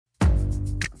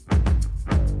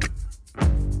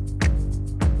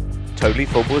Totally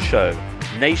Football Show.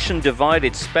 Nation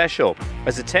divided special.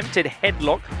 As attempted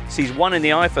headlock sees one in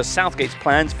the eye for Southgate's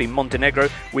plans for Montenegro,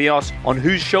 we ask on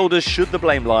whose shoulders should the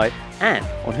blame lie and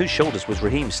on whose shoulders was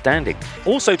Raheem standing.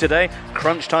 Also today,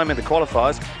 crunch time in the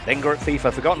qualifiers, Wenger at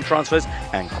FIFA, forgotten transfers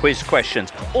and quiz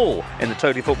questions, all in the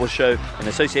Totally Football Show in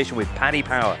association with Paddy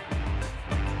Power.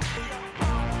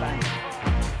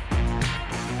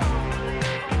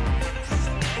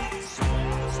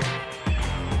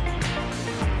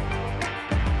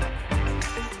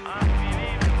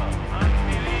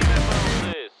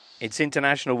 It's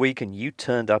International Week and you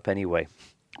turned up anyway.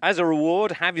 As a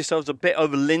reward, have yourselves a bit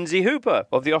of Lindsay Hooper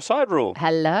of the Offside Rule.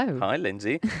 Hello. Hi,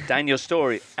 Lindsay. Daniel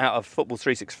Story out of Football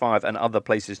 365 and other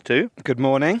places too. Good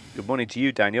morning. Good morning to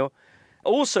you, Daniel.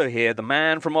 Also here, the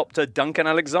man from Opta, Duncan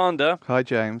Alexander. Hi,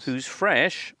 James. Who's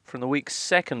fresh from the week's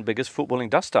second biggest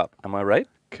footballing dust-up. Am I right?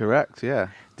 Correct, yeah.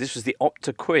 This was the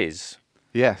Opta quiz.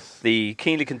 Yes. The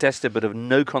keenly contested but of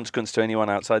no consequence to anyone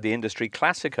outside the industry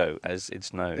Classico, as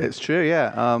it's known. It's true,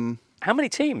 yeah. How many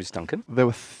teams, Duncan? There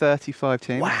were 35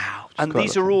 teams. Wow. And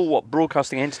these are all, what,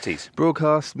 broadcasting entities?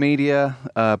 Broadcast, media,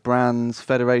 brands,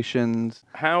 federations.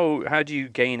 How do you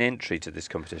gain entry to this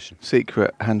competition?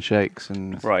 Secret handshakes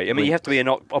and... Right. I mean, you have to be an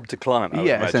Opta client, I would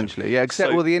imagine. Essentially. Yeah,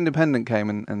 except, well, the Independent came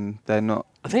and they're not...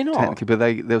 Are they not? Technically, but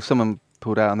there was someone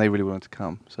pulled out and they really wanted to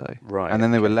come, so... Right. And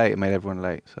then they were late. It made everyone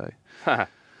late, so...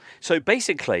 So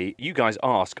basically, you guys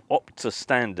ask Opta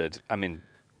standard,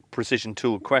 precision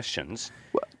tool questions.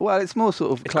 Well, it's more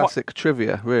sort of classic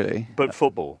trivia, really. But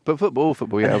football. But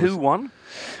football, yeah. And who won?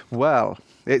 Well,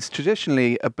 it's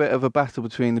traditionally a bit of a battle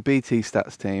between the BT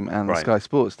Stats team and the Sky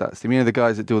Sports Stats team. You know, the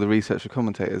guys that do all the research for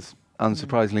commentators,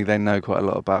 unsurprisingly, they know quite a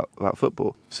lot about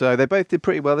football. So they both did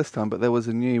pretty well this time, but there was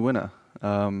a new winner.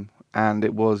 And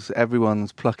it was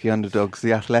everyone's plucky underdogs,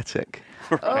 the Athletic.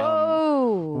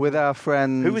 With our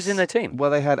friends... Who was in their team? Well,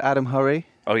 they had Adam Hurrey.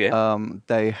 Oh, yeah.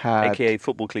 They had... AKA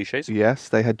Football Cliches. Yes,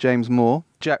 they had James Moore,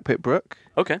 Jack Pittbrook.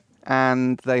 Okay.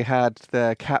 And they had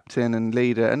their captain and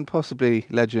leader and possibly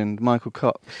legend, Michael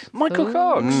Cox. Michael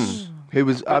Cox! Who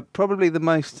was probably the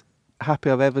most happy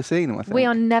I've ever seen him, I think. We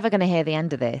are never going to hear the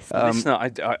end of this.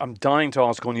 Listen, I'm dying to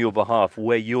ask on your behalf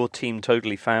where your team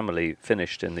Totally Family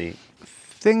finished in the... I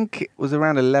think it was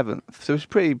around 11th, so it was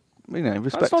pretty...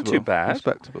 respectable. That's not too bad.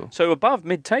 Respectable. So above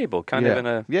mid-table, kind of in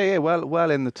a... Yeah, well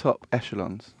in the top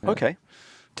echelons. Yeah. Okay.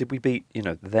 Did we beat,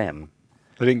 them?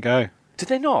 They didn't go. Did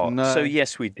they not? No. So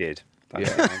yes, we did.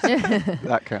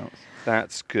 That counts.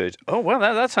 That's good. Oh, well,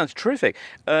 that sounds terrific.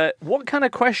 What kind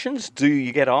of questions do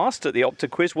you get asked at the Opta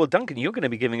quiz? Well, Duncan, you're going to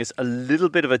be giving us a little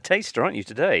bit of a taster, aren't you,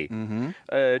 today?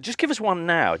 Mm-hmm. Just give us one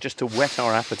now, just to whet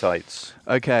our appetites.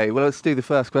 Okay, well, let's do the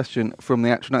first question from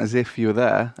the actual night, as if you were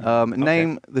there.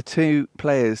 Name the two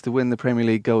players to win the Premier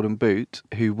League Golden Boot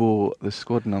who wore the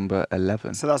squad number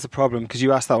 11. So that's the problem, because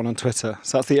you asked that one on Twitter.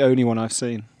 So that's the only one I've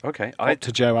seen. Okay.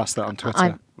 Opta Joe asked that on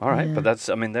Twitter. All right, but that's,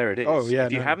 there it is. Oh, yeah.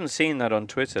 If you haven't seen that on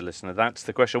Twitter, listener, that's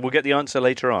the question. We'll get the answer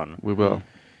later on. We will.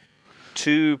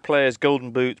 Two players, Golden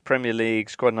Boot, Premier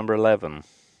League, squad number 11.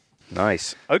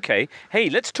 Nice. Okay. Hey,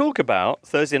 let's talk about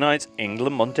Thursday night's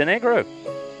England-Montenegro.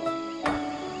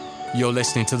 You're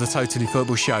listening to the Totally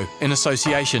Football Show in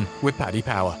association with Paddy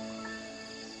Power.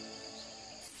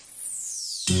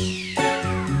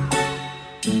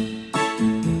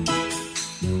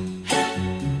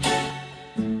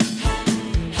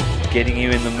 Getting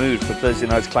you in the mood for Thursday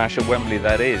night's clash at Wembley,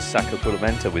 that is Sako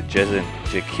Pulamenta with Jezin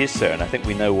Jakisa, and I think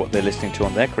we know what they're listening to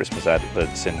on their Christmas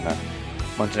adverts in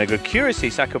Montenegro. Curiously,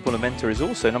 Sako Pulamenta is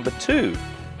also number 2.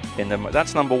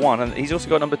 That's number 1, and he's also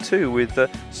got number 2 with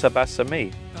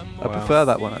Sabasami. I prefer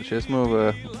that one, actually. It's more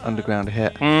of a underground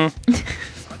hit.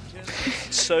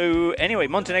 So, anyway,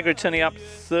 Montenegro turning up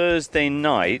Thursday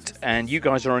night, and you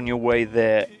guys are on your way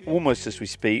there almost as we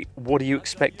speak. What are you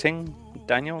expecting,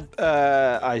 Daniel?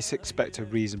 I expect a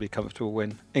reasonably comfortable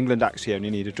win. England actually only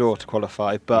need a draw to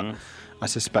qualify, but I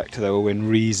suspect they will win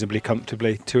reasonably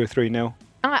comfortably, 2 or 3-0.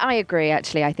 I agree,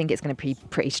 actually. I think it's going to be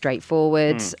pretty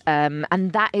straightforward.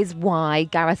 And that is why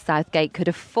Gareth Southgate could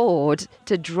afford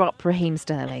to drop Raheem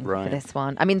Sterling for this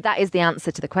one. That is the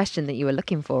answer to the question that you were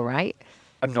looking for, right?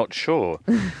 I'm not sure.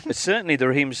 Certainly the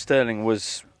Raheem Sterling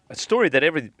was a story that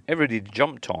everybody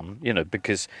jumped on,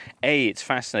 because A, it's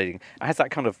fascinating. It has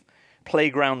that kind of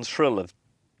playground thrill of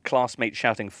classmates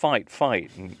shouting, fight,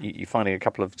 fight, and you finding a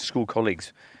couple of school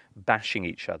colleagues bashing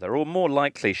each other, or more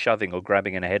likely shoving or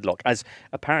grabbing in a headlock, as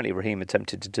apparently Raheem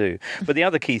attempted to do. But the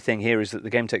other key thing here is that the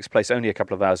game takes place only a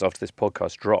couple of hours after this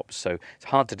podcast drops, so it's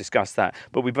hard to discuss that.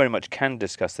 But we very much can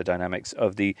discuss the dynamics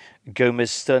of the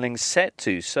Gomez-Sterling set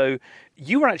to. So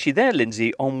you were actually there,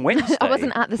 Lindsay, on Wednesday. I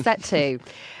wasn't at the set to.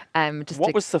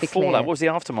 What was the fallout? What was the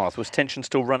aftermath? Was tension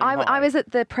still running high? I was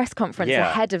at the press conference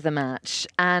ahead of the match,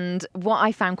 and what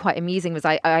I found quite amusing was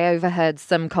I overheard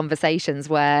some conversations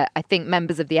where I think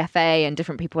members of the FA and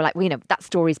different people were like, well, that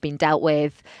story's been dealt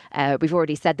with. We've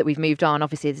already said that we've moved on.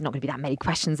 Obviously, there's not going to be that many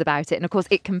questions about it. And of course,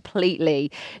 it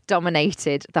completely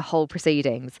dominated the whole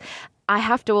proceedings. I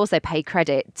have to also pay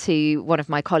credit to one of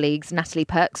my colleagues, Natalie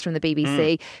Perks from the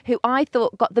BBC, who I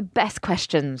thought got the best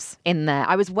questions in there.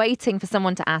 I was waiting for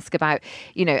someone to ask about,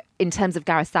 in terms of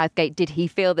Gareth Southgate, did he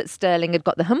feel that Sterling had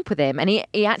got the hump with him? And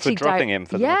he actually... For dropping him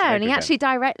for the and he actually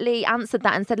directly answered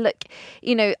that and said, look,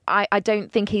 I don't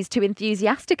think he's too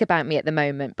enthusiastic about me at the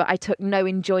moment, but I took no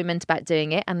enjoyment about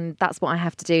doing it. And that's what I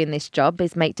have to do in this job,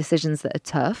 is make decisions that are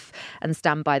tough and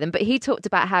stand by them. But he talked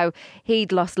about how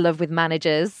he'd lost love with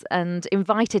managers and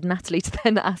invited Natalie to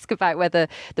then ask about whether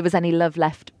there was any love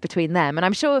left between them. And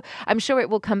I'm sure it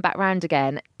will come back round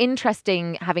again.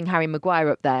 Interesting having Harry Maguire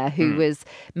up there, who was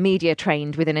media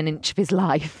trained within an inch of his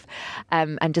life,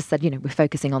 and just said, we're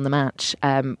focusing on the match,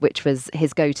 which was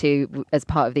his go-to as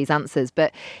part of these answers.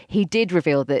 But he did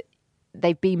reveal that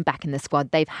they've been back in the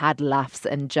squad, they've had laughs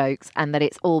and jokes, and that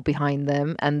it's all behind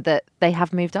them, and that they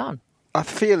have moved on. I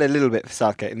feel a little bit for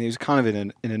Southgate, and he was kind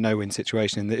of in a no-win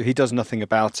situation, in that if he does nothing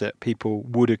about it, people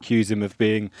would accuse him of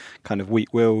being kind of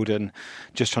weak-willed and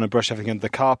just trying to brush everything under the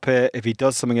carpet. If he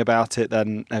does something about it,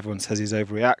 then everyone says he's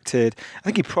overreacted. I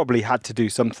think he probably had to do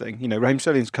something. Raheem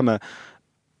Sterling's come a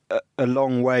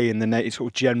long way in the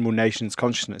sort of general nation's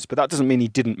consciousness, but that doesn't mean he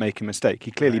didn't make a mistake.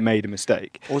 He clearly made a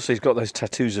mistake. Also, he's got those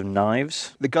tattoos of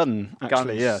knives. The gun,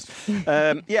 actually, Guns.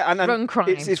 and Run crime.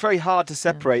 It's very hard to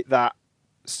separate that.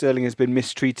 Sterling has been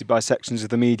mistreated by sections of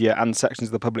the media and sections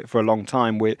of the public for a long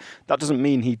time. That doesn't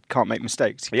mean he can't make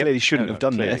mistakes. He clearly shouldn't have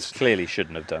done this. Clearly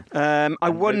shouldn't have done. I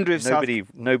wonder if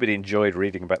nobody enjoyed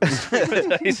reading about this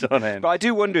for days on end. But I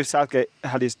do wonder if Southgate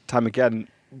had his time again,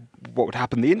 what would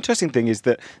happen. The interesting thing is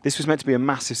that this was meant to be a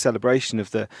massive celebration of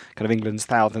the kind of England's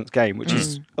 1000th game, which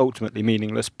is ultimately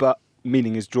meaningless, but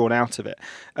meaning is drawn out of it.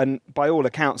 And by all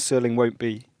accounts, Sterling won't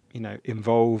be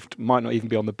involved, might not even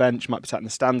be on the bench, might be sat in the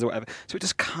stands or whatever. So it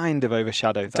just kind of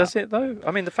overshadowed that. Does it, though?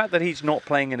 I mean, the fact that he's not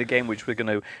playing in a game which we're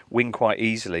going to win quite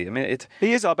easily,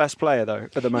 he is our best player, though,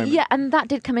 at the moment. Yeah, and that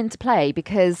did come into play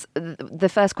because the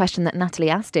first question that Natalie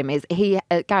asked him is,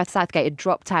 Gareth Southgate had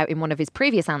dropped out in one of his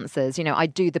previous answers, I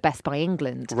do the best by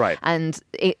England. Right. And,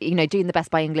 doing the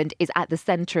best by England is at the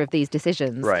centre of these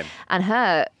decisions. Right. And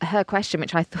her question,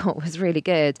 which I thought was really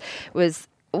good, was,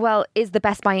 well, is the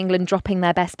best by England dropping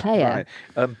their best player?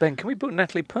 Right. Ben, can we book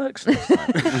Natalie Perks next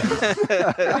time?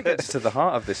 That gets to the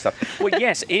heart of this stuff. Well,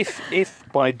 yes, if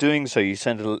by doing so you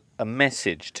send a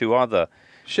message to other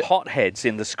hotheads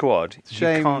in the squad, you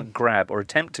can't grab or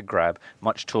attempt to grab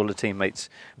much taller teammates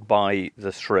by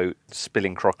the throat,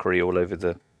 spilling crockery all over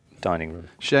the dining room.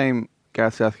 Shame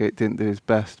Gareth Southgate didn't do his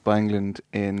best by England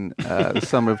in the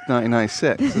summer of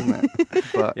 1996, isn't it?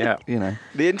 But,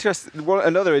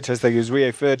 another interesting thing is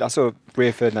Rio Ferdinand. I saw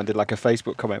Rio Ferdinand did like a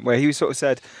Facebook comment where he sort of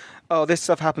said, this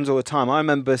stuff happens all the time. I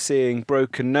remember seeing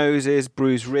broken noses,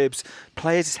 bruised ribs,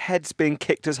 players' heads being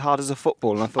kicked as hard as a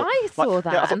football. And I thought, I saw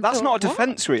that. Yeah, I thought, that's not a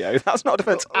defence, Rio. That's not a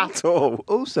defence at all.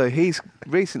 Also, he's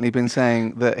recently been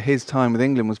saying that his time with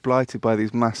England was blighted by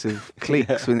these massive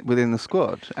cliques within the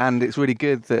squad. And it's really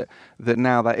good that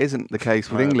now that isn't the case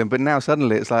with England. But now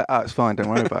suddenly it's like, it's fine, don't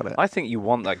worry about it. I think you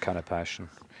want that kind of passion,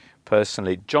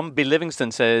 personally. John B.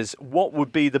 Livingston says, what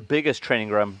would be the biggest training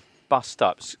ground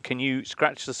bust-ups? Can you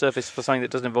scratch the surface for something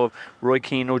that doesn't involve Roy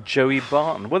Keane or Joey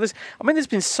Barton? Well, there's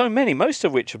been so many, most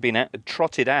of which have been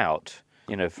trotted out.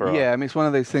 It's one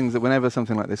of those things that whenever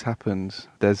something like this happens,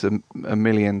 there's a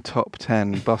million top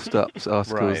 10 bust-ups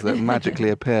articles that magically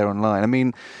appear online. I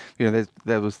mean,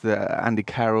 there was the Andy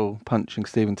Carroll punching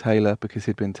Stephen Taylor because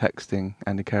he'd been texting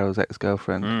Andy Carroll's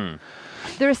ex-girlfriend.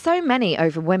 There are so many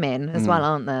over women as well,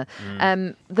 aren't there?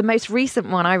 The most recent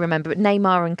one I remember,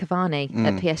 Neymar and Cavani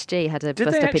at PSG had a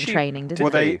bust-up in training,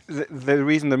 didn't they? The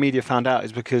reason the media found out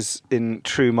is because in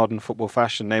true modern football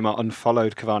fashion, Neymar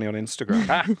unfollowed Cavani on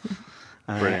Instagram.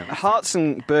 Brilliant. Hearts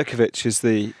and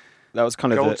Berkovic that was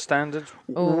kind of gold standard.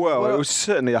 Well, it was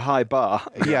certainly a high bar.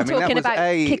 Yeah, I mean, talking that was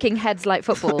about kicking heads like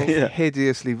football.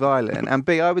 Hideously violent, and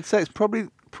B, I would say it's probably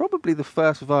the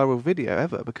first viral video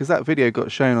ever, because that video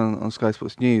got shown on Sky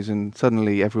Sports News, and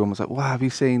suddenly everyone was like, "Wow, have you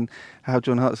seen how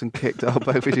John Hudson kicked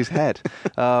Albovic's head?"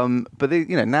 But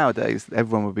nowadays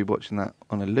everyone would be watching that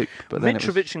on a loop. But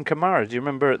Mitrovic and Kamara, do you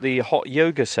remember at the hot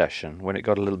yoga session when it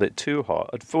got a little bit too hot?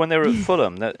 When they were at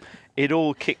Fulham, that it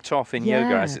all kicked off in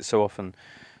yoga, as it so often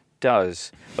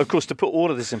does. Of course, to put all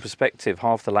of this in perspective,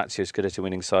 half the Lazio Scudetto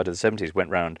winning side of the 70s went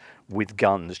round with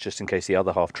guns just in case the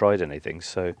other half tried anything.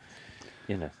 So,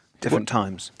 Different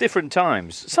times. Different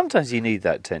times. Sometimes you need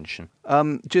that tension.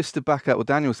 Just to back up what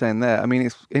Daniel's saying there, I mean,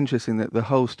 it's interesting that the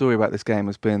whole story about this game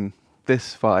has been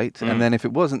this fight, and then if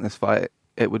it wasn't this fight,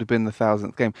 it would have been the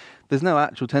 1,000th game. There's no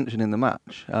actual tension in the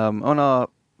match. On our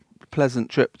pleasant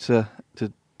trip to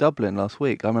Dublin last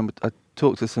week, I remember I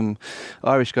talked to some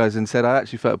Irish guys and said I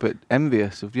actually felt a bit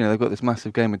envious of, they've got this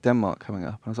massive game with Denmark coming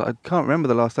up. And I was like, I can't remember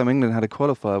the last time England had a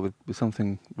qualifier with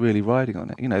something really riding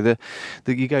on it.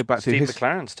 You go back Steve to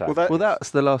McLaren's time. Well, that's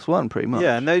the last one, pretty much.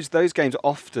 Yeah, and those games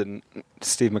often,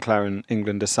 Steve McLaren,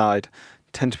 England aside,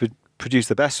 tend to produce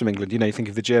the best from England. You think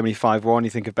of the Germany 5-1, you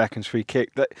think of Beckham's free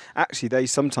kick. That actually they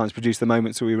sometimes produce the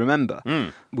moments that we remember.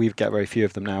 We get very few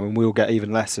of them now, and we'll get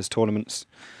even less as tournaments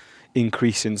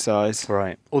increase in size.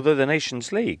 Right. Although the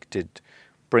Nations League did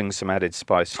bring some added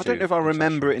spice. I don't know if I'll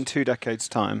remember it in 2 decades'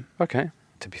 time. Okay.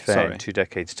 To be fair, in 2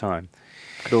 decades' time.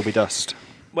 Could all be dust.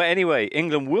 Well, anyway,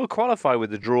 England will qualify with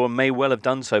the draw and may well have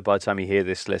done so by the time you hear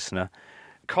this, listener.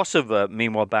 Kosovo,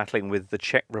 meanwhile, battling with the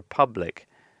Czech Republic.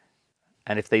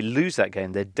 And if they lose that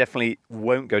game, they definitely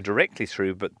won't go directly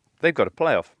through, but they've got a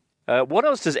playoff. What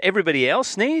else does everybody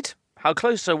else need? How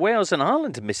close are Wales and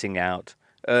Ireland to missing out?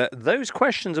 Those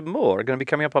questions and more are going to be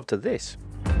coming up after this.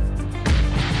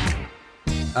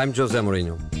 I'm Jose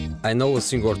Mourinho. I know a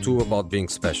thing or two about being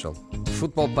special.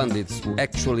 Football pundits who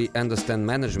actually understand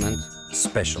management,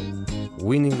 special.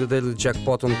 Winning the daily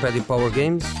jackpot on Paddy Power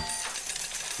games,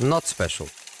 not special.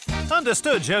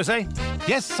 Understood, Jose.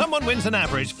 Yes, someone wins an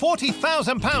average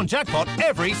 £40,000 jackpot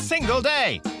every single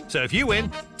day. So if you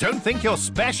win, don't think you're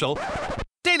special.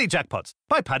 Daily Jackpots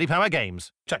by Paddy Power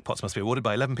Games. Jackpots must be awarded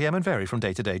by 11 p.m. and vary from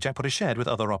day to day. Jackpot is shared with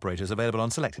other operators. Available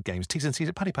on selected games. T's and C's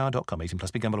at paddypower.com. 18+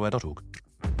 BGambleAware.org.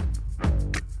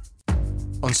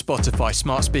 On Spotify,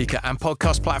 smart speaker and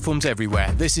podcast platforms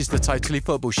everywhere, this is the Totally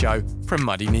Football Show from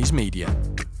Muddy Knees Media.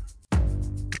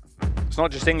 It's not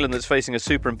just England that's facing a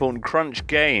super important crunch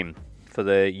game for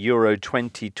the Euro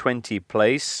 2020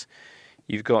 place.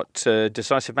 You've got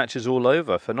decisive matches all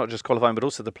over for not just qualifying but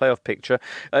also the playoff picture.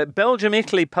 Belgium,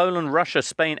 Italy, Poland, Russia,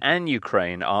 Spain and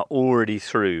Ukraine are already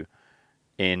through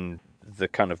in the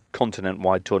kind of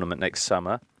continent-wide tournament next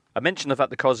summer. I mentioned the fact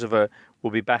that Kosovo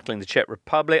will be battling the Czech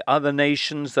Republic. Other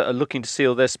nations that are looking to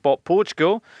seal their spot,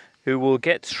 Portugal, who will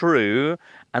get through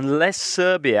unless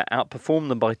Serbia outperform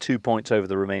them by 2 points over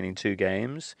the remaining 2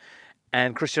 games.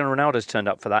 And Cristiano Ronaldo's turned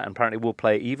up for that and apparently will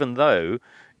play, even though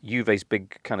Juve's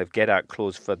big kind of get-out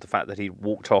clause for the fact that he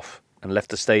walked off and left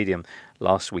the stadium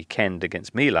last weekend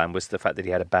against Milan was the fact that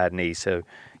he had a bad knee. So,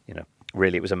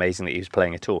 really it was amazing that he was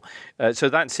playing at all. So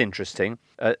that's interesting.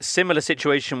 Similar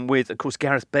situation with, of course,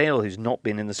 Gareth Bale, who's not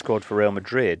been in the squad for Real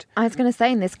Madrid. I was going to say,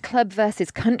 in this club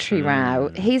versus country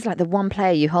row, he's like the one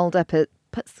player you hold up at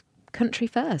puts country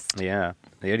first. Yeah.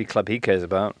 The only club he cares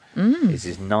about is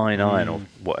his 9-iron or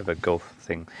whatever golf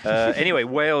thing. Anyway,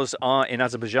 Wales are in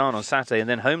Azerbaijan on Saturday and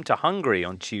then home to Hungary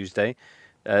on Tuesday.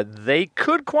 They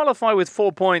could qualify with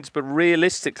 4 points, but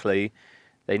realistically,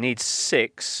 they need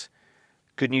 6.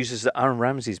 Good news is that Aaron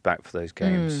Ramsey's back for those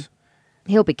games.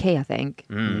 He'll be key, I think.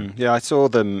 Yeah, I saw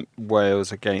them,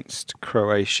 Wales against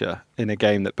Croatia, in a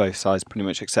game that both sides pretty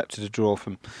much accepted a draw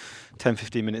from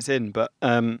 10-15 minutes in. But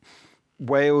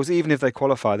Wales, even if they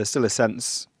qualify, there's still a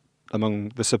sense among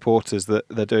the supporters that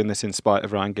they're doing this in spite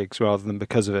of Ryan Giggs rather than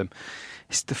because of him.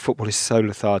 The football is so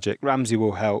lethargic. Ramsey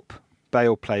will help.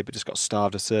 Bale played but just got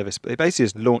starved of service. But they basically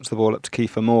just launched the ball up to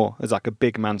Kiefer Moore as like a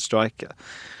big man striker.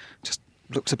 Just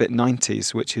looks a bit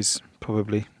 90s, which is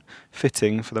probably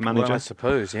fitting for the manager. Well, I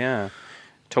suppose, yeah.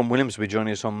 Tom Williams will be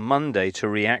joining us on Monday to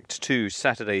react to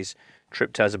Saturday's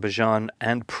trip to Azerbaijan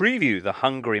and preview the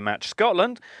Hungary match.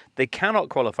 Scotland, they cannot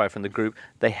qualify from the group.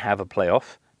 They have a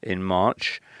playoff in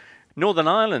March. Northern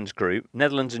Ireland's group,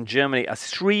 Netherlands and Germany, are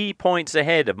 3 points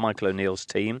ahead of Michael O'Neill's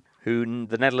team, who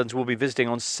the Netherlands will be visiting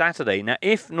on Saturday. Now,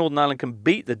 if Northern Ireland can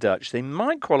beat the Dutch, they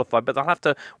might qualify, but they'll have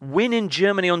to win in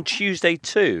Germany on Tuesday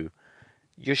too.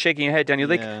 You're shaking your head, Daniel.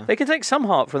 They can take some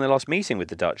heart from their last meeting with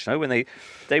the Dutch, no? When they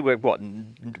were,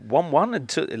 1-1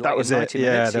 until like, that was it.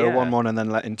 Minutes? They were 1-1 and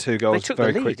then let in 2 goals they took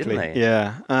very the lead, quickly. Didn't they?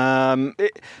 Yeah.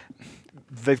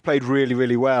 They've played really,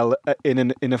 really well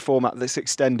in a format that's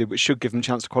extended, which should give them a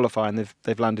chance to qualify. And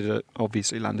they've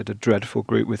obviously landed a dreadful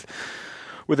group with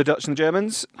the Dutch and the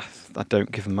Germans. I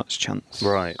don't give them much chance.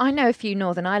 Right. I know a few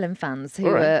Northern Ireland fans who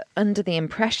are under the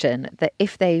impression that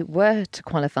if they were to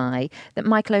qualify, that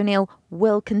Michael O'Neill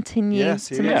will continue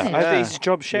to manage. I think it's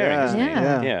job sharing, isn't it?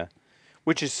 Yeah. Yeah.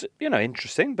 Which is,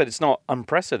 interesting, but it's not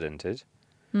unprecedented.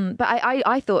 But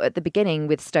I thought at the beginning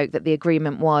with Stoke that the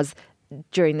agreement was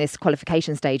during this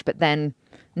qualification stage, but then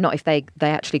not if they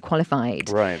actually qualified.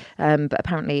 Right. But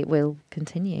apparently it will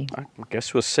continue. I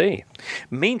guess we'll see.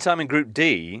 Meantime, in Group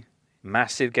D,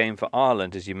 massive game for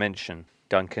Ireland, as you mentioned,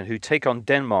 Duncan, who take on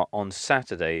Denmark on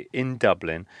Saturday in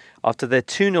Dublin. After their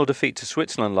 2-0 defeat to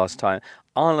Switzerland last time,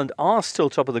 Ireland are still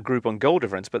top of the group on goal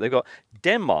difference, but they've got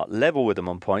Denmark level with them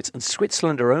on points, and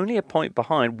Switzerland are only a point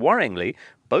behind. Worryingly,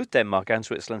 both Denmark and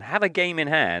Switzerland have a game in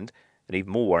hand, and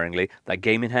even more worryingly, that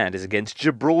game in hand is against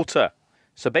Gibraltar.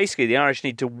 So basically, the Irish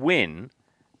need to win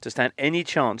to stand any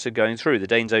chance of going through. The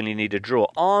Danes only need a draw.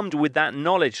 Armed with that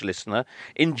knowledge, listener,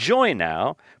 enjoy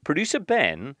now producer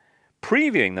Ben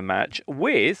previewing the match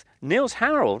with Niels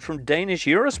Harald from Danish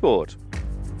Eurosport.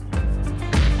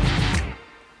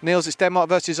 Niels, it's Denmark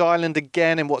versus Ireland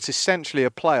again in what's essentially a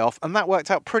playoff, and that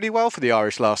worked out pretty well for the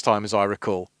Irish last time, as I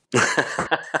recall.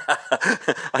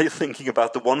 Are you thinking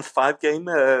about the 1-5 game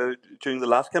during the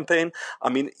last campaign? I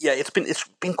mean, yeah, it's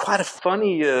been quite a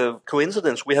funny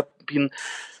coincidence. We have been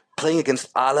playing against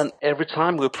Ireland every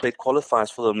time we played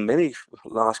qualifiers for the many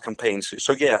last campaigns.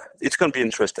 So yeah, it's going to be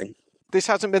interesting. This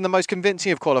hasn't been the most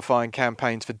convincing of qualifying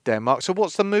campaigns for Denmark. So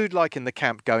what's the mood like in the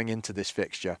camp going into this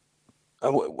fixture?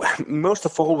 Most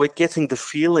of all, we're getting the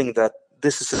feeling that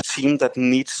this is a team that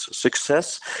needs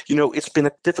success. You know, it's been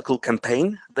a difficult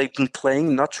campaign. They've been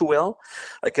playing not too well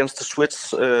against the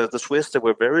Swiss. They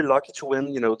were very lucky to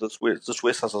win. You know, the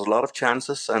Swiss has a lot of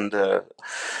chances, and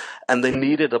they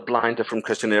needed a blinder from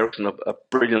Christian Eriksen, a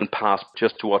brilliant pass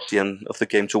just towards the end of the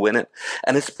game to win it.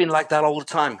 And it's been like that all the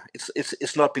time.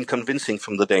 It's not been convincing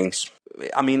from the Danes.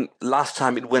 I mean, last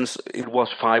time it was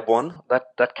 5-1.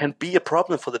 That can be a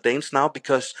problem for the Danes now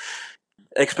because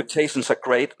expectations are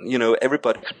great. You know,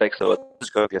 everybody expects that it's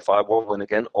going to be a 5-1 win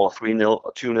again, or 3-0,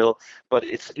 or 2-0. But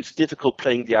it's difficult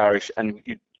playing the Irish, and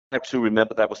you have to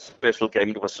remember that was a special game.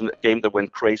 It was a game that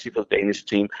went crazy for the Danish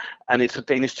team, and it's a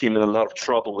Danish team in a lot of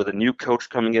trouble with a new coach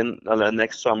coming in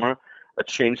next summer. A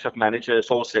change of manager is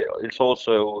always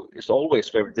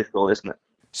very difficult, isn't it?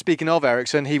 Speaking of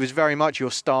Eriksen, he was very much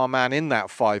your star man in that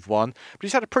 5-1, but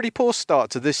he's had a pretty poor start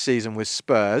to this season with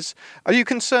Spurs. Are you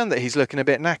concerned that he's looking a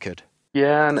bit knackered?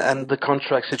 Yeah, and the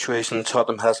contract situation in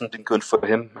Tottenham hasn't been good for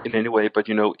him in any way. But,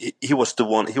 you know, he was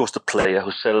the player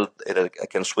who settled it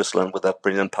against Switzerland with that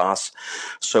brilliant pass.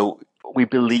 So we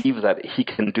believe that he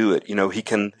can do it. You know, he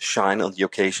can shine on the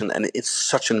occasion. And it's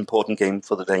such an important game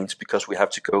for the Danes because we have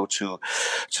to go to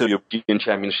European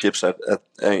Championships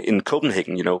in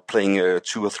Copenhagen, you know, playing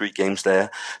 2 or 3 games there.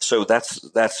 So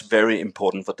that's very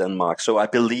important for Denmark. So I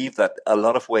believe that a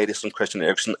lot of weight is on Christian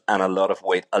Eriksen and a lot of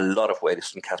weight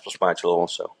is on Kasper Schmeichel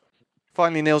also.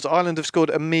 Finally, Niels, Ireland have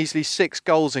scored a measly 6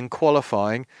 goals in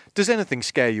qualifying. Does anything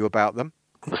scare you about them?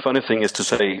 The funny thing is to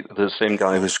say the same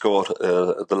guy who scored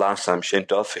the last time, Shane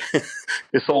Duffy,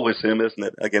 it's always him, isn't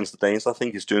it, against the Danes? I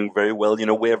think he's doing very well. You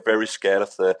know, we're very scared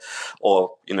of we're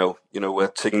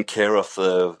taking care of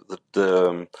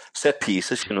the set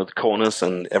pieces, you know, the corners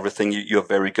and everything. You're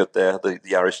very good there,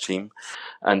 the Irish team.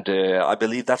 And I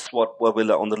believe that's what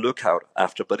we're on the lookout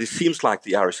after. But it seems like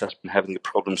the Irish has been having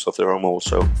problems of their own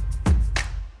also.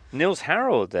 Niels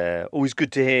Harald there. Always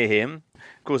good to hear him.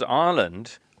 Of course,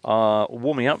 Ireland are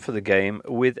warming up for the game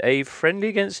with a friendly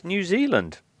against New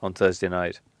Zealand on Thursday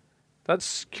night.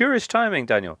 That's curious timing,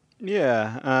 Daniel.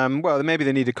 Yeah, well, maybe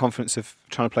they needed confidence of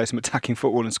trying to play some attacking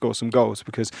football and score some goals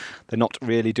because they're not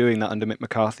really doing that under Mick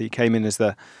McCarthy. He came in as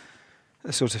the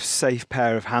sort of safe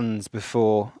pair of hands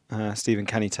before Stephen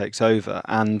Kenny takes over,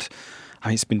 and I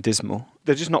mean, it's been dismal.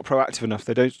 They're just not proactive enough.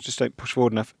 They don't push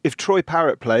forward enough. If Troy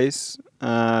Parrott plays, he's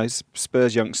a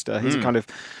Spurs youngster. He's kind of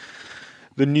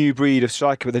the new breed of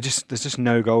striker, but there's just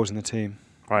no goals in the team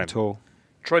at all.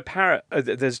 Troy Parrott,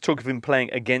 there's talk of him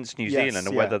playing against New Zealand,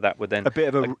 and whether that would then a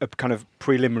bit of a kind of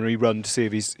preliminary run to see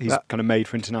if he's kind of made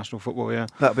for international football. Yeah,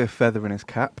 that'd be a feather in his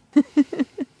cap.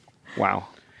 Wow.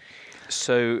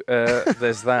 So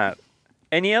there's that.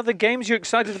 Any other games you're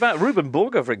excited about? Ruben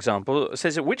Borger, for example,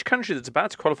 says that which country that's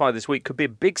about to qualify this week could be a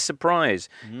big surprise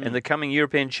in the coming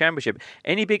European Championship.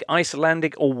 Any big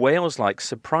Icelandic or Wales-like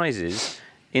surprises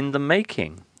in the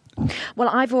making? Well,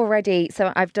 I've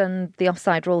done the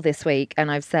offside rule this week,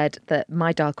 and I've said that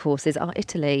my dark horses are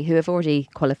Italy, who have already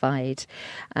qualified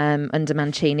under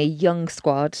Mancini. Young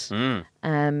squad,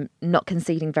 not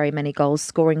conceding very many goals,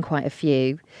 scoring quite a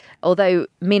few. Although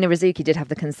Mina Rizuki did have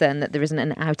the concern that there isn't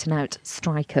an out-and-out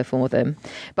striker for them.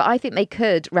 But I think they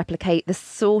could replicate the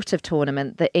sort of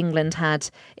tournament that England had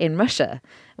in Russia,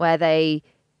 where they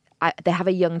they have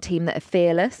a young team that are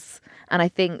fearless. And I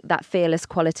think that fearless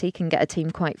quality can get a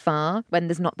team quite far when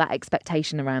there's not that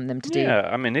expectation around them to do. Yeah,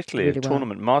 I mean, Italy really are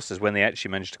tournament masters when they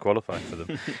actually managed to qualify for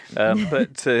them.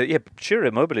 Ciro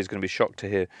Immobile is going to be shocked to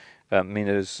hear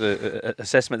Mina's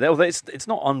assessment. Although it's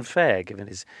not unfair given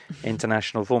his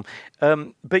international form.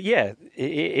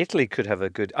 Italy could have a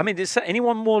good... I mean, is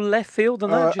anyone more left field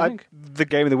than that, do you think? The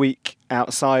game of the week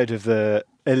outside of the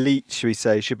elite, should we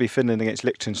say, should be Finland against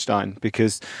Liechtenstein,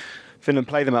 because Finland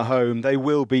play them at home, they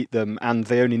will beat them, and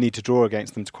they only need to draw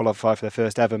against them to qualify for their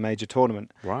first ever major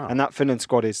tournament. Wow. And that Finland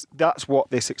squad that's what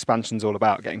this expansion's all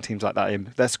about, getting teams like that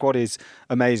in. Their squad is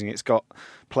amazing. It's got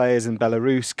players in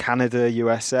Belarus, Canada,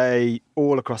 USA,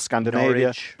 all across Scandinavia,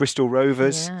 Norwich. Bristol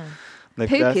Rovers. Yeah.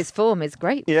 Pukki's form is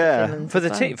great. Yeah, for the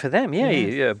team, for them.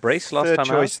 Yeah, Brace last time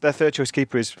out. Their third choice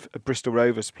keeper is a Bristol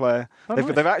Rovers player.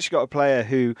 They've actually got a player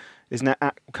who is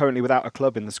currently without a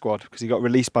club in the squad because he got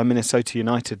released by Minnesota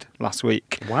United last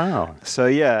week. Wow. So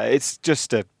yeah, it's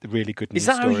just a really good news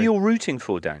story. Is that who you're rooting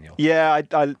for, Daniel? Yeah,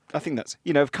 I think that's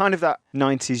kind of that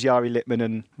 90s Jari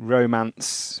Litmanen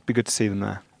romance. Be good to see them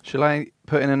there. Shall I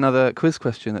put in another quiz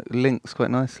question that links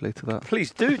quite nicely to that? Please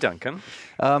do, Duncan.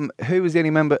 Who was the only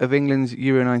member of England's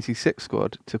Euro 96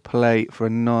 squad to play for a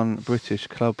non-British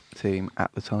club team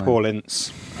at the time? Paul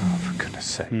Ince. Oh, for goodness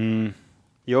sake.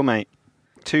 Your mate.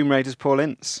 Tomb Raiders Paul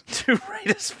Ince. Tomb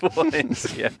Raiders Paul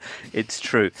Ince, yeah, it's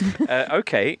true.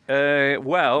 Okay,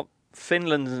 well,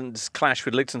 Finland's clash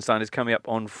with Liechtenstein is coming up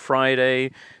on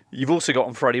Friday. You've also got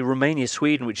on Friday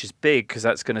Romania-Sweden, which is big because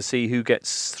that's going to see who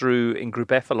gets through in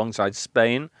Group F alongside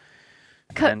Spain.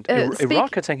 And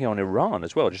Iraq are taking on Iran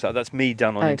as well. That's me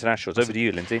done on internationals. Over to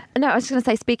you, Lindsay. No, I was just going to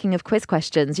say, speaking of quiz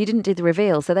questions, you didn't do the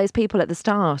reveal. So those people at the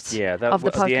start of the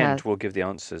podcast. At the end, we'll give the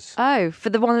answers. Oh, for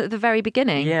the one at the very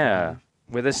beginning? Yeah.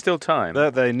 Well, there's still time.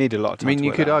 They need a lot of time. I mean,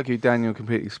 you could argue Daniel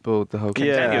completely spoiled the whole game.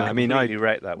 Yeah, Daniel completely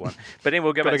wrecked that one. But then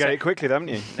we'll go back to get it quickly, haven't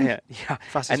you? Yeah.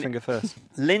 Fastest finger first.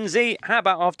 Lindsay, how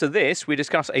about after this, we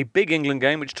discuss a big England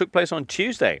game which took place on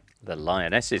Tuesday, the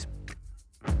Lionesses.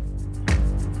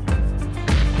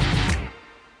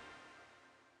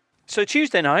 So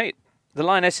Tuesday night, the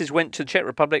Lionesses went to the Czech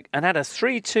Republic and had a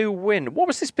 3-2 win. What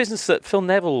was this business that Phil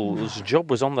Neville's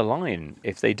job was on the line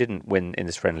if they didn't win in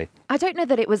this friendly? I don't know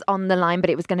that it was on the line, but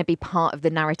it was going to be part of the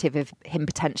narrative of him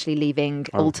potentially leaving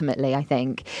ultimately, I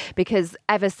think. Because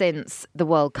ever since the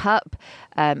World Cup,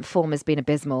 form has been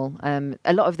abysmal.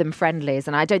 A lot of them friendlies,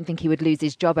 and I don't think he would lose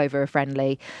his job over a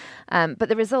friendly. But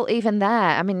the result even there,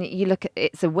 I mean, you look at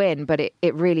it's a win, but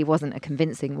it really wasn't a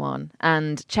convincing one.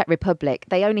 And Czech Republic,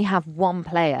 they only have one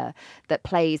player that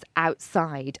plays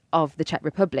outside of the Czech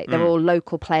Republic. They're all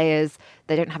local players.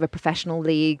 They don't have a professional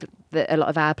league that a lot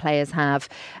of our players have.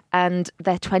 And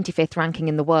they're 25th ranking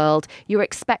in the world. You're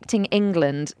expecting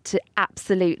England to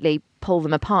absolutely pull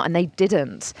them apart, and they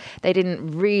didn't. They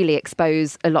didn't really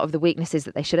expose a lot of the weaknesses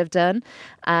that they should have done.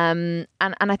 And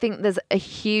I think there's a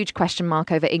huge question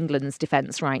mark over England's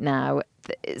defence right now.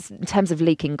 In terms of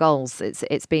leaking goals,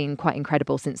 it's been quite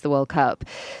incredible since the World Cup.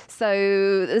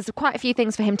 So there's quite a few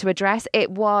things for him to address.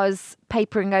 It was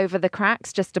papering over the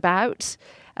cracks just about.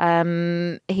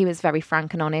 He was very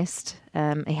frank and honest.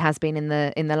 He has been in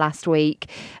the last week,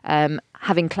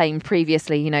 having claimed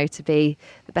previously, to be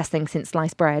the best thing since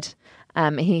sliced bread.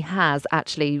 He has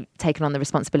actually taken on the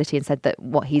responsibility and said that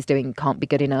what he's doing can't be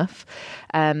good enough.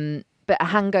 But a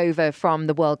hangover from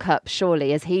the World Cup,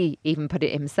 surely, as he even put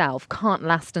it himself, can't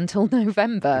last until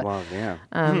November. Wow, yeah.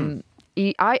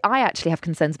 I actually have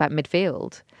concerns about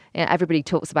midfield. Everybody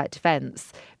talks about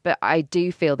defence, but I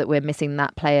do feel that we're missing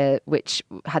that player which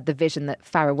had the vision that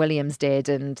Farrah Williams did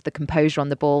and the composure on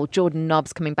the ball. Jordan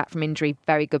Nobbs coming back from injury,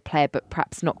 very good player, but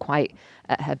perhaps not quite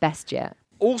at her best yet.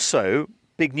 Also,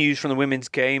 big news from the women's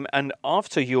game, and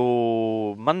after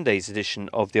your Monday's edition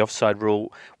of the Offside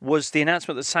Rule was the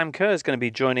announcement that Sam Kerr is going to be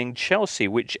joining Chelsea,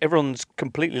 which everyone's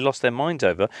completely lost their minds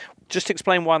over. Just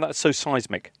explain why that's so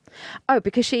seismic. Oh,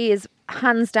 because she is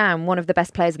hands down one of the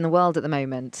best players in the world at the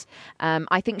moment.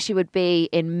 I think she would be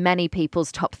in many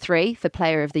people's top 3 for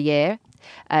Player of the Year.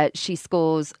 She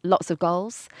scores lots of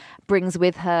goals, brings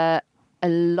with her a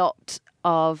lot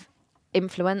of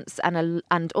influence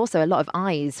and also a lot of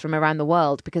eyes from around the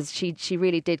world, because she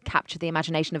really did capture the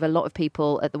imagination of a lot of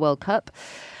people at the World Cup.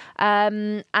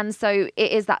 And so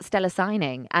it is that stellar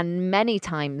signing. And many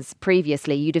times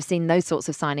previously, you'd have seen those sorts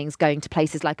of signings going to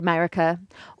places like America,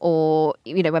 or,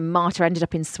 when Marta ended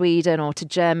up in Sweden, or to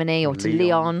Germany, or to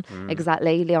Lyon.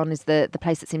 Exactly. Lyon is the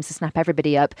place that seems to snap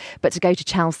everybody up. But to go to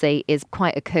Chelsea is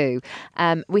quite a coup.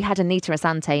 We had Anita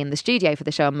Asante in the studio for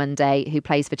the show on Monday, who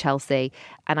plays for Chelsea.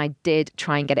 And I did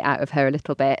try and get it out of her a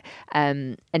little bit.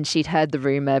 And she'd heard the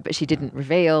rumour, but she didn't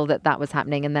reveal that was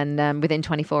happening. And then within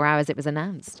 24 hours, it was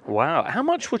announced. Wow. How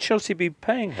much will Chelsea be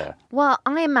paying her? Well,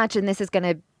 I imagine this is going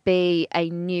to be a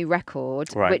new record,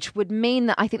 which would mean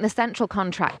that I think the central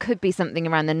contract could be something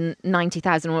around the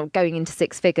 90,000 or going into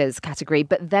six figures category,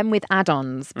 but then with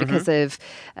add-ons because of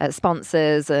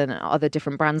sponsors and other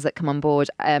different brands that come on board.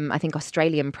 I think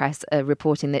Australian press are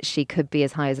reporting that she could be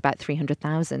as high as about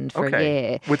 300,000 for a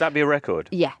year. Would that be a record?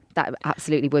 Yeah, that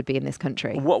absolutely would be in this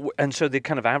country. And so the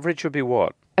kind of average would be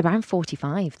what? Around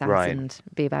 45,000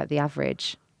 would be about the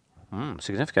average.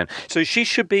 Significant. So she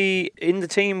should be in the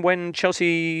team when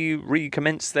Chelsea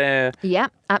recommence their... Yeah,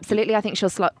 absolutely. I think she'll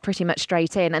slot pretty much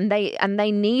straight in. And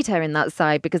they need her in that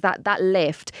side because that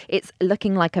lift, it's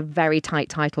looking like a very tight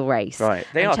title race. Right.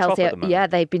 They are Chelsea, top at the moment. Yeah,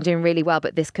 they've been doing really well,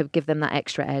 but this could give them that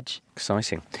extra edge.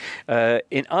 Exciting.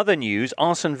 In other news,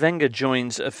 Arsene Wenger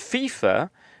joins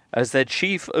FIFA as their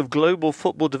Chief of Global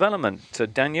Football Development.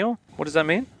 Daniel, what does that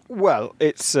mean? Well,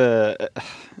 it's...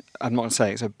 I'm not going to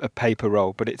say it's a paper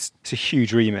role, but it's a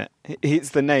huge remit.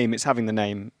 It's the name, it's having the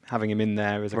name, having him in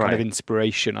there as a kind of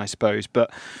inspiration, I suppose.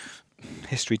 But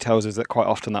history tells us that quite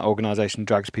often that organisation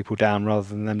drags people down rather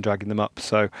than them dragging them up.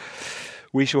 So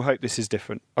we shall hope this is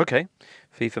different. Okay.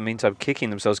 FIFA, meantime, kicking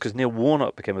themselves because Neil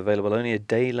Warnock became available only a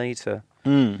day later.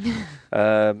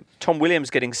 Tom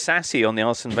Williams getting sassy on the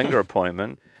Arsene Wenger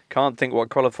appointment. Can't think what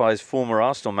qualifies former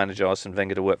Arsenal manager Arsene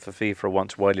Wenger to work for FIFA, a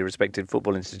once widely respected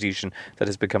football institution that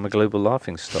has become a global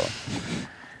laughingstock.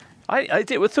 I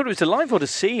thought it was delightful to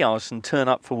see Arsene turn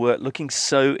up for work looking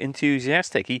so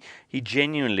enthusiastic. He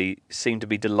genuinely seemed to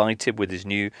be delighted with his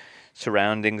new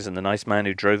surroundings and the nice man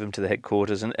who drove him to the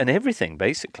headquarters and everything,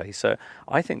 basically. So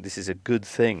I think this is a good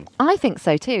thing. I think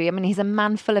so too. I mean, he's a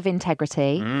man full of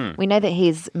integrity. We know that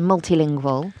he's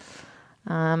multilingual.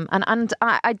 And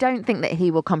I don't think that he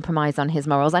will compromise on his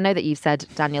morals. I know that you've said,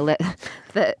 Daniel,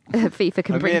 that FIFA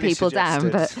can bring people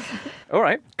down. But all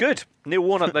right, good. Neil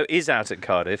Warnock, though, is out at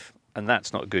Cardiff, and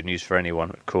that's not good news for anyone,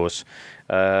 of course.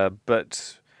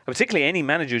 But particularly any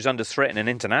manager who's under threat in an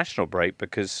international break,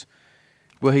 because...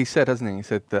 Well, he said, hasn't he? He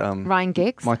said that... Ryan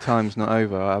Giggs? My time's not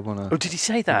over. I want to... Oh, did he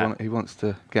say that? He wants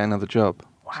to get another job.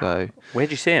 Wow. So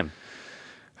where'd you see him?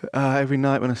 Every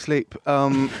night when I sleep.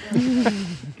 But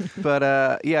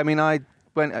yeah, I mean,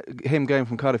 him going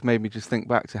from Cardiff made me just think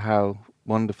back to how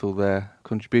wonderful their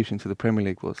contribution to the Premier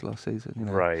League was last season.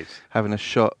 Right. Having a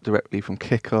shot directly from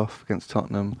kick-off against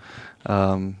Tottenham,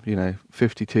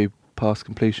 52 pass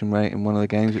completion rate in one of the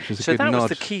games, which was a good nod. So that was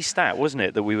the key stat, wasn't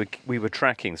it, that we were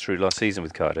tracking through last season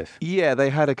with Cardiff? Yeah,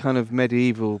 they had a kind of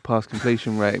medieval pass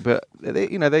completion rate, but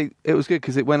it was good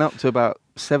because it went up to about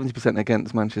 70%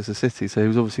 against Manchester City. So he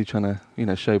was obviously trying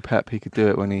to show Pep he could do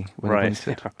it when he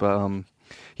wanted. But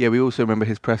yeah, we also remember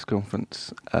his press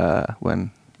conference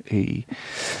when he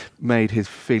made his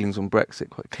feelings on Brexit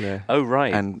quite clear. Oh,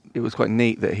 right. And it was quite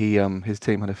neat that his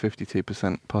team had a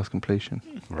 52% pass completion.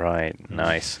 Right,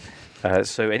 nice.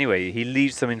 So anyway, he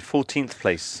leaves them in 14th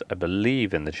place, I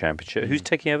believe, in the Championship. Who's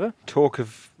taking over? Talk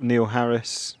of Neil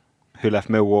Harris, who left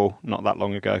Millwall not that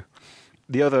long ago.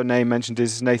 The other name mentioned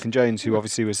is Nathan Jones, who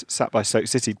obviously was sacked by Stoke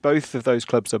City. Both of those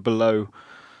clubs are below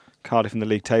Cardiff in the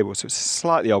league table, so it's a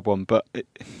slightly odd one, but it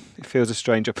feels a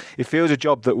strange job. It feels a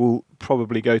job that will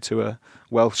probably go to a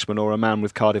Welshman or a man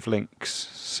with Cardiff links.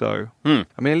 So, I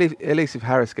mean, at least if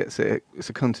Harris gets it, it's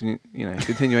a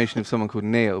continuation of someone called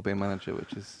Neil being manager,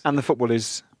 which is... And the football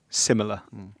is similar.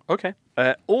 Okay.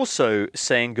 Also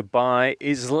saying goodbye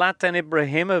is Zlatan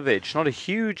Ibrahimovic. Not a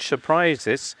huge surprise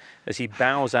this, as he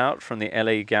bows out from the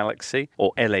LA Galaxy,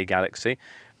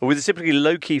 with a typically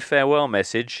low-key farewell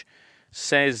message.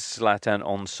 Says Zlatan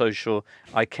on social,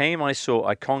 I came, I saw,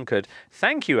 I conquered.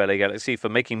 Thank you, LA Galaxy, for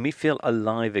making me feel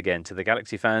alive again. To the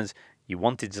Galaxy fans, you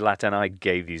wanted Zlatan, I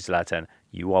gave you Zlatan.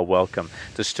 You are welcome.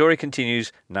 The story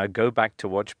continues. Now go back to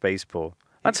watch baseball.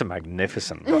 That's a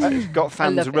magnificent message. Got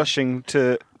fans rushing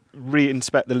to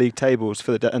re-inspect the league tables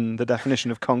for the definition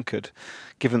of conquered,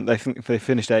 given that they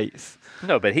finished 8th.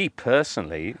 No, but he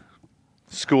personally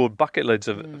scored bucket loads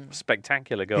of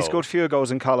spectacular goals. He scored fewer goals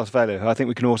than Carlos Vela, who I think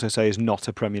we can also say is not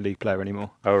a Premier League player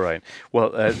anymore. Oh, right.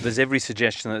 Well, there's every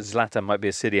suggestion that Zlatan might be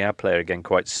a Serie A player again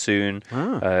quite soon.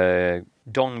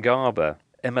 Don Garber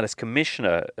MLS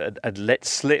commissioner had let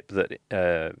slip that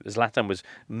Zlatan was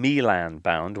Milan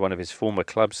bound, one of his former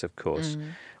clubs, of course,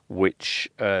 which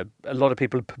a lot of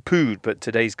people poo-pooed, but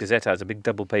today's Gazette has a big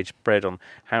double-page spread on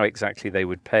how exactly they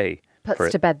would pay.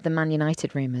 Puts to bed the Man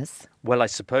United rumours. Well, I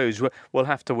suppose we'll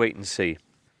have to wait and see.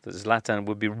 That Zlatan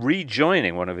would be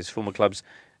rejoining one of his former clubs,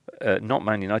 not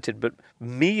Man United, but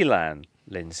Milan,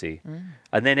 Lindsay.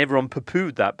 And then everyone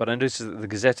poo-pooed that, but I noticed that the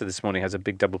Gazette this morning has a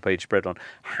big double-page spread on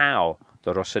how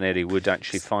the Rossoneri would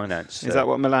actually finance. Is that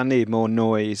what Milan need? More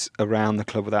noise around the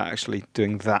club without actually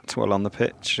doing that well on the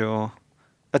pitch? Or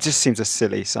that just seems a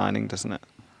silly signing, doesn't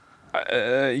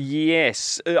it?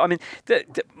 Yes. I mean,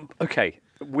 okay,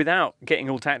 without getting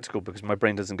all tactical, because my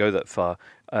brain doesn't go that far,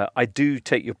 I do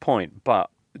take your point, but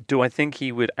do I think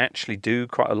he would actually do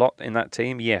quite a lot in that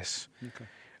team? Yes. Okay.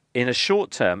 In a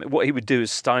short term, what he would do is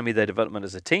stymie their development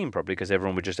as a team, probably, because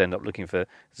everyone would just end up looking for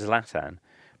Zlatan.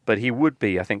 But he would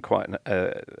be, I think, quite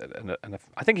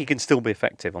I think he can still be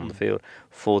effective on the field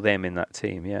for them in that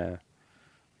team, yeah.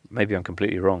 Maybe I'm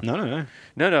completely wrong. No,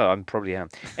 I probably am.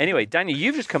 Anyway, Daniel,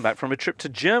 you've just come back from a trip to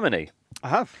Germany. I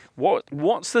have.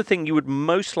 What's the thing you would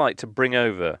most like to bring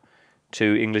over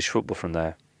to English football from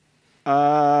there?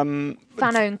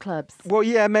 Fan-owned clubs. Well,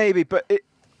 yeah, maybe, but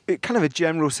it kind of a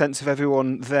general sense of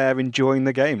everyone there enjoying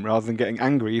the game rather than getting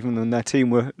angry, even when their team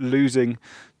were losing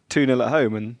 2-0 at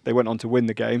home and they went on to win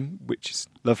the game, which is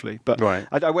lovely. But right.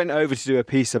 I went over to do a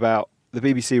piece about the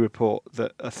BBC report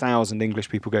that 1,000 English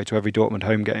people go to every Dortmund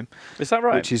home game. Is that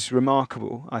right? Which is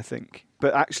remarkable, I think.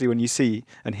 But actually, when you see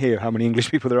and hear how many English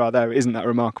people there are there, it isn't that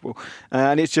remarkable.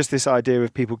 And it's just this idea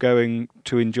of people going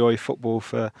to enjoy football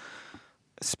for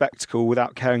spectacle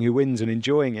without caring who wins and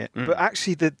enjoying it. But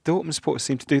actually, the Dortmund supporters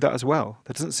seem to do that as well.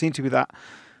 There doesn't seem to be that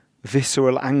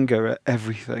visceral anger at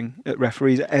everything, at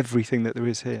referees, at everything that there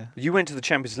is here. You went to the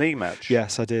Champions League match?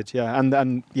 Yes, I did, yeah. And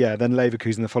then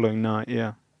Leverkusen the following night,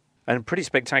 yeah. And a pretty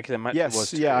spectacular match it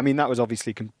was. Yes, yeah. I mean, that was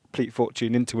obviously complete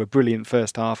fortune into a brilliant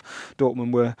first half.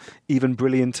 Dortmund were even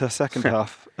brillianter second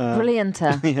half.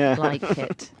 Brillianter, yeah. Like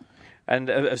it. And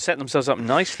have set themselves up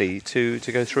nicely to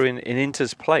go through in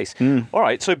Inter's place. All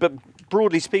right, so but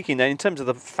broadly speaking, then in terms of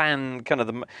the fan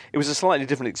it was a slightly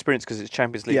different experience because it's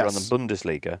Champions League rather than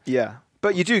Bundesliga. Yeah,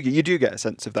 but you do get a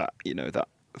sense of that. You know, that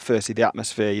firstly the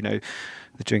atmosphere. You know,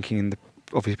 the drinking in the.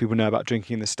 Obviously, people know about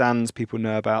drinking in the stands. People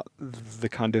know about the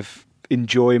kind of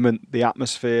enjoyment, the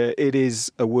atmosphere. It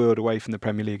is a world away from the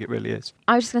Premier League. It really is.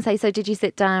 I was just going to say, so did you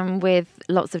sit down with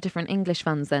lots of different English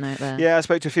fans then out there? Yeah, I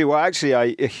spoke to a few. Well, actually,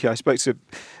 I spoke to...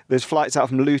 There's flights out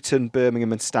from Luton,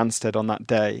 Birmingham and Stansted on that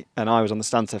day, and I was on the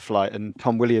Stansted flight, and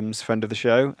Tom Williams, friend of the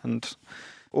show, and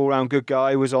all-round good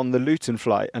guy, was on the Luton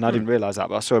flight, and I didn't realise that,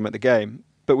 but I saw him at the game.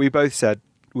 But we both said,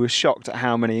 we were shocked at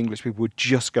how many English people were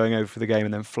just going over for the game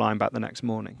and then flying back the next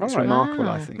morning. It's remarkable,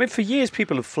 I think. I mean, for years,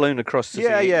 people have flown across to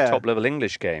see top-level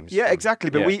English games. Yeah, exactly.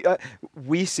 But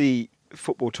we see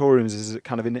football tourism as a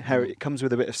kind of inherent. It comes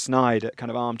with a bit of snide, a kind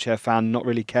of armchair fan, not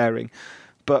really caring.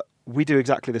 But we do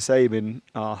exactly the same in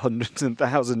our hundreds and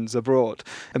thousands abroad,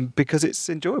 and because it's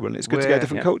enjoyable and it's good to get a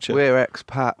different culture. We're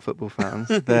expat football fans.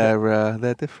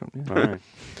 They're different. Yeah. Right.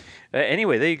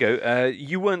 Anyway, there you go.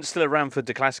 You weren't still around for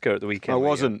De Clasico at the weekend. I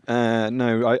wasn't.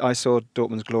 No, I saw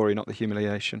Dortmund's glory, not the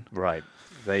humiliation. Right.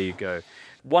 There you go.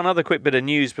 One other quick bit of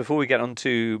news before we get on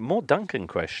to more Duncan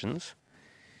questions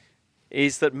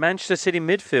is that Manchester City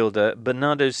midfielder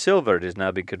Bernardo Silva, it has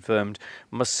now been confirmed,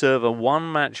 must serve a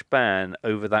one-match ban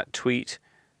over that tweet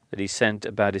that he sent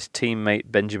about his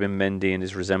teammate Benjamin Mendy and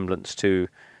his resemblance to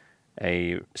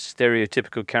a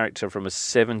stereotypical character from a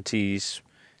 70s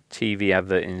TV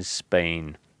advert in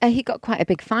Spain. He got quite a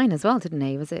big fine as well, didn't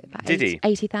he? Was it about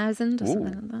 80,000 or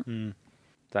something like that?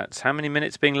 That's how many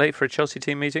minutes being late for a Chelsea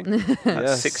team meeting?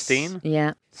 That's 16.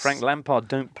 Yeah. Frank Lampard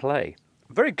don't play.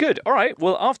 Very good. All right.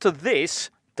 Well, after this,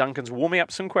 Duncan's warming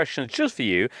up some questions just for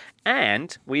you,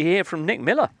 and we hear from Nick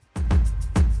Miller.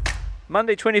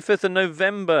 Monday, 25th of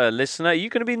November, listener, are you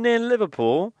going to be near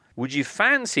Liverpool? Would you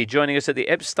fancy joining us at the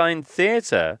Epstein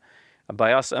Theatre? And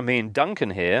by us, I mean Duncan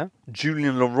here,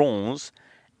 Julian Laurence,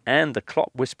 and the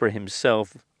Klopp whisperer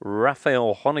himself,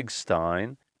 Raphael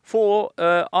Honigstein, for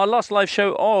our last live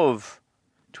show of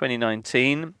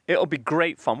 2019. It'll be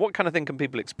great fun. What kind of thing can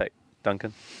people expect,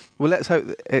 Duncan? Well, let's hope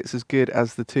that it's as good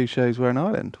as the two shows were in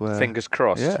Ireland. Fingers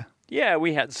crossed. Yeah. Yeah,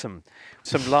 we had some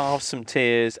laughs, some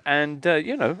tears, and,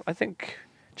 I think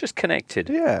just connected.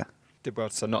 Yeah. Did well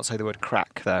to not say the word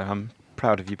crack there. I'm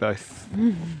proud of you both.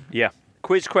 Yeah.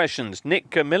 Quiz questions.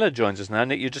 Nick Miller joins us now.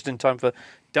 Nick, you're just in time for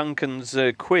Duncan's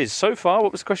quiz. So far,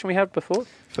 what was the question we had before?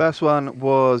 First one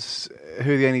was,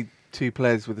 who are the only two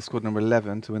players with the squad number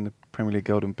 11 to win the Premier League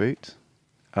Golden Boot?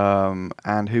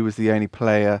 And who was the only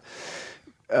player,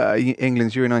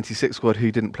 England's Euro 96 squad,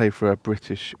 who didn't play for a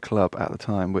British club at the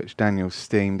time, which Daniel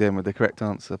steamed in with the correct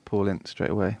answer, Paul Ince, straight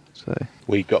away. So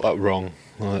we got that wrong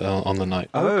on the night.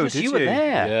 Oh, did you were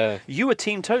there? Yeah. You were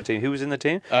team totally. Who was in the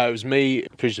team? It was me,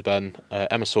 Pooja Ben,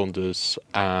 Emma Saunders,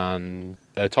 and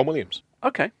Tom Williams.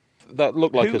 Okay. That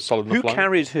looked like a solid enough line. Who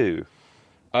carried who?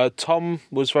 Tom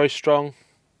was very strong.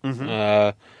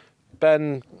 Mm-hmm.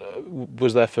 Ben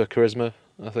was there for charisma,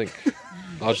 I think,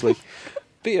 largely.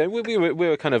 But yeah, we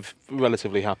were kind of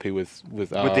relatively happy with the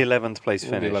 11th place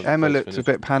finish. Emma looked a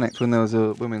bit panicked when there was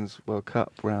a Women's World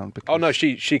Cup round. Oh no,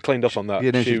 she cleaned up on that. Yeah,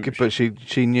 no,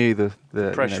 she knew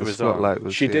the pressure was spotlight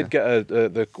was. She did get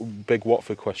the big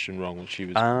Watford question wrong, which she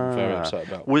was very upset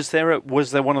about. Was there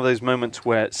one of those moments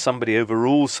where somebody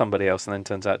overrules somebody else and then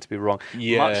turns out to be wrong?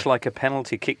 Yeah. Much like a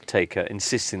penalty kick taker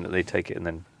insisting that they take it and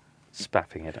then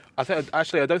spaffing it. I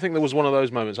don't think there was one of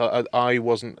those moments. I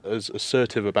wasn't as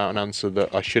assertive about an answer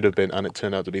that I should have been, and it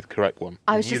turned out to be the correct one.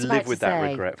 I was just about live to with say, that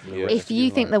regret. If you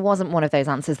think there wasn't one of those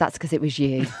answers, that's because it was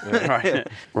you.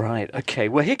 Right. Okay.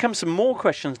 Well, here comes some more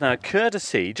questions now.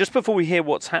 Courtesy, just before we hear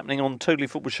what's happening on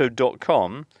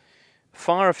TotallyFootballShow.com,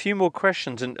 fire a few more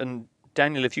questions, and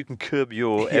Daniel, if you can curb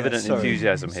your evident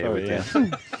enthusiasm here with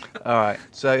you. All right.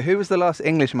 So, who was the last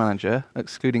English manager,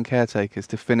 excluding caretakers,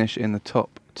 to finish in the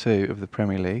top 2 of the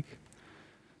Premier League?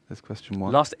 That's question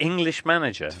 1. Last English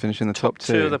manager to finish in the top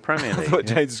 2 of the Premier League. I thought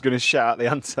James was going to shout out the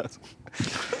answers.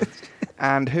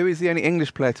 And who is the only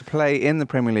English player to play in the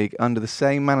Premier League under the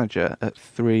same manager at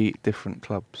 3 different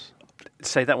clubs?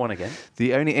 Say that one again.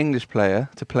 The only English player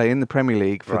to play in the Premier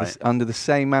League under the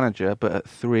same manager, but at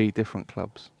 3 different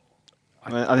clubs.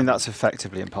 I think that's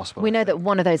effectively impossible. We know that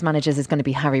one of those managers is going to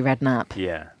be Harry Redknapp.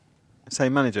 Yeah.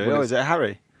 Same manager? Well, is it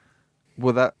Harry?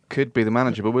 Well, that could be the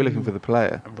manager, but we're looking for the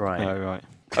player. Right. Oh, right.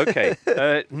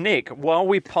 Okay. Nick, while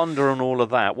we ponder on all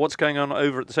of that, what's going on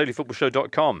over at the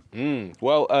TotallyFootballShow.com?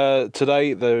 Well,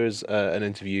 today there's an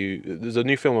interview. There's a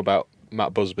new film about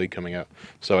Matt Busby coming out.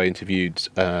 So I interviewed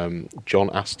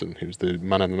John Aston, who's the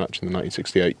man of the match in the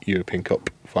 1968 European Cup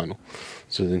final.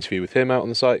 So there's an interview with him out on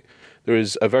the site. There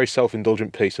is a very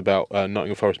self-indulgent piece about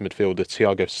Nottingham Forest midfielder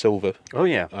Thiago Silva. Oh,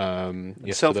 yeah.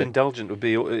 Self-indulgent would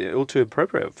be all too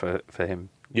appropriate for him.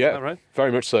 Yeah, right?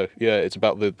 Very much so. Yeah, it's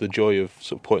about the joy of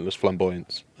sort of pointless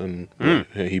flamboyance and what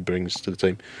he brings to the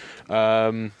team.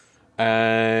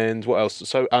 And what else?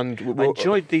 So, I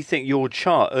enjoyed your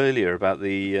chart earlier about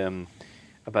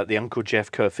the Uncle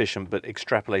Jeff coefficient, but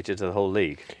extrapolated to the whole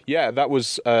league. Yeah, that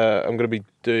was. I'm going to be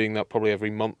doing that probably every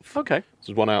month. Okay.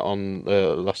 There's one out on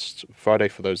last Friday.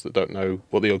 For those that don't know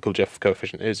what the Uncle Jeff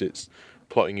coefficient is, it's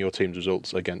plotting your team's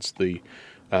results against the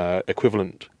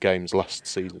equivalent games last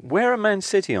season. Where are Man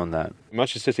City on that?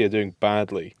 Manchester City are doing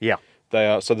badly. Yeah. They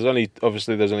are. So there's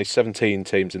only 17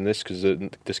 teams in this because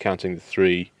discounting the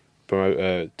 3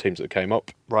 teams that came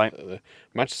up. Right.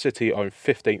 Manchester City are in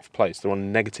 15th place. They're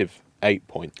on negative 8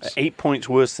 points. 8 points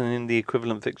worse than in the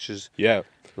equivalent fixtures. Yeah.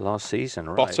 Last season,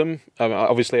 right? Bottom.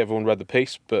 Obviously, everyone read the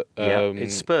piece, but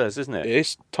it's Spurs, isn't it?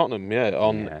 It's Tottenham. Yeah,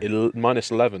 on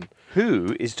minus 11.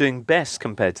 Who is doing best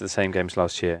compared to the same games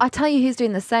last year? I tell you, who's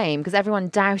doing the same because everyone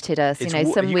doubted us.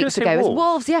 Some weeks ago, Wolves? It was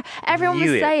Wolves. Yeah, everyone was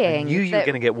saying. You were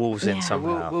going to get Wolves in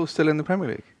somehow. Wolves still in the Premier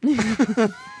League.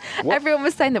 Everyone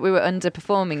was saying that we were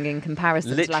underperforming in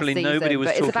comparison to last season. Literally nobody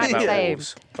was talking about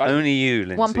Wolves. Only you,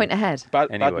 Lindsay. 1 point ahead. Bad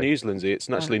news, Lindsay. It's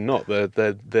actually not.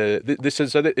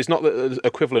 It's not the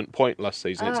equivalent point last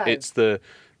season. It's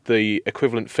the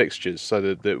equivalent fixtures. So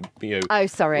that Oh,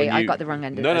 sorry, I got the wrong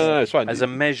end of this. No, it's fine. As a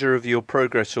measure of your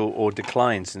progress or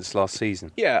decline since last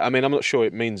season. Yeah, I mean, I'm not sure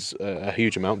it means a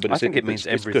huge amount, but I think it means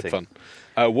everything. It's good fun.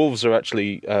 Wolves are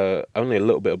actually only a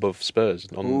little bit above Spurs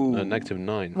on negative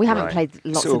 9. We haven't played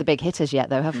lots of the big hitters yet,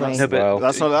 though, have we? No, but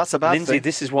that's a bad Lindsay, thing.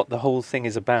 this is what the whole thing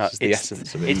is about. It's the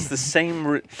essence of it. It's the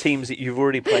same teams that you've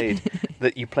already played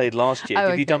that you played last year.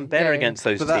 Have you done better against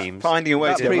those teams? Finding a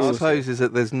way to presupposes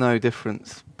that there's no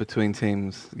difference between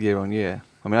teams year on year.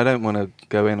 I mean, I don't want to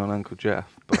go in on Uncle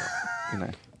Jeff, but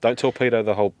don't torpedo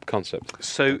the whole concept.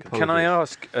 So, can I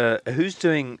ask who's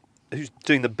doing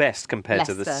the best compared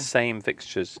to the same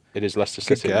fixtures? It is Leicester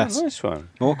City. Nice one.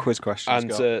 More quiz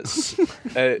questions.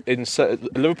 And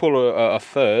Liverpool are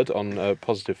third on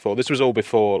positive 4. This was all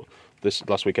before this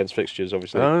last weekend's fixtures,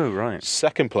 obviously. Oh, right.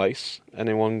 Second place.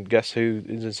 Anyone guess who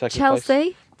is in second place?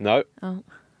 Chelsea? No. Oh.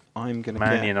 I'm going to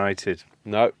Man United.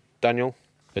 No. Daniel?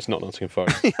 It's not Nottingham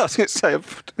Forest. I was going to say, I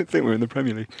don't think we're in the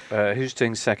Premier League. Who's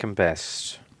doing second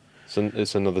best?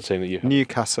 It's another team that you have.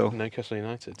 Newcastle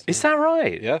United. Is that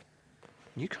right? Yeah.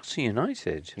 Newcastle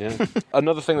United. Yeah.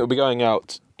 Another thing that will be going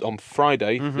out on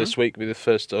Friday this week will be the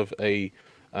first of a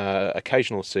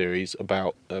occasional series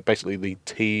about basically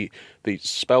the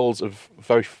spells of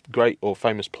very great or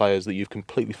famous players that you've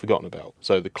completely forgotten about.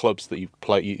 So the clubs that you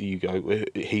play, you go,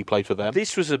 he played for them.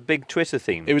 This was a big Twitter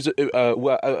theme. It was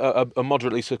a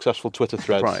moderately successful Twitter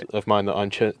thread of mine that I'm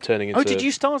turning into. Oh, did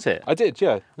you start it? I did,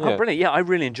 yeah. Oh, brilliant. Yeah, I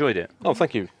really enjoyed it. Oh,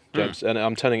 thank you, James. And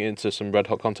I'm turning it into some red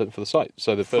hot content for the site.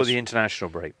 So for the international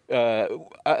break.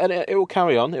 And it will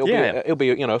carry on. It'll be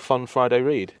a fun Friday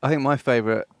read. I think my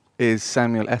favourite is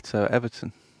Samuel Eto'o at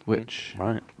Everton, which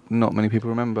not many people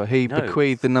remember. He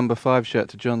bequeathed the number 5 shirt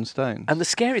to John Stones. And the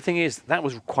scary thing is that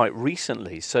was quite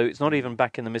recently, so it's not even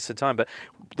back in the midst of time. But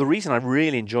the reason I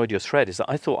really enjoyed your thread is that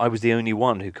I thought I was the only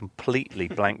one who completely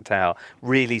blanked out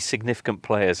really significant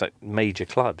players at major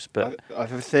clubs. But I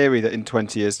have a theory that in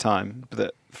 20 years' time,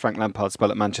 that Frank Lampard's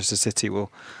spell at Manchester City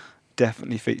will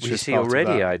definitely feature. You see,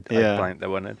 already I blanked that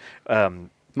one.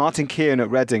 Martin Keown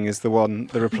at Reading is the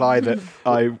reply that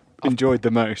I enjoyed the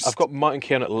most. I've got Martin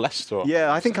Keown at Leicester.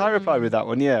 Yeah, I think I replied with that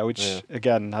one, which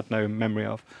again had no memory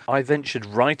of. I ventured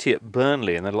Wrighty at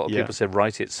Burnley, and then a lot of people said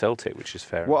Wrighty at Celtic, which is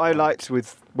fair. What I liked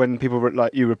with when people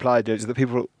like you replied is that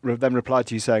people then replied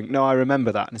to you saying, "No, I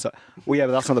remember that," and it's like, well, yeah,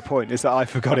 but that's not the point. It's that I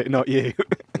forgot it, not you.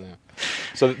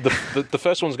 So the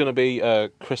first one's going to be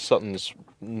Chris Sutton's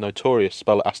notorious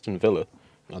spell at Aston Villa.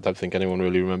 I don't think anyone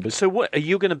really remembers. So what are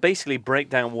you going to basically break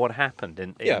down what happened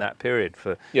in that period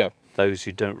for those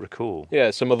who don't recall?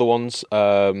 Yeah, some other ones.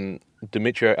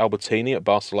 Demetrio Albertini at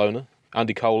Barcelona,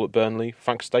 Andy Cole at Burnley,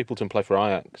 Frank Stapleton played for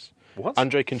Ajax. What?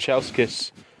 Andrei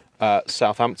Kanchelskis at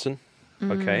Southampton.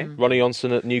 Okay. Ronnie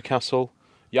Johnson at Newcastle.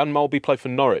 Jan Molby played for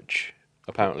Norwich,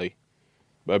 apparently.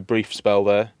 A brief spell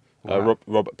there. Wow.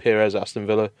 Robert Pires at Aston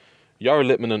Villa. Jari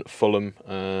Litmanen at Fulham.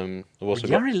 Jari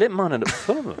Litmanen at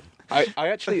Fulham? I'm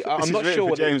not sure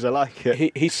what James. I like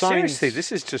it. He signed. Seriously,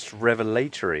 this is just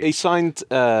revelatory. He signed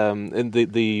in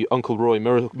the Uncle Roy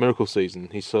miracle season.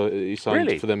 He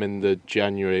signed for them in the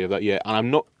January of that year,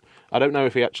 and I don't know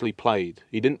if he actually played.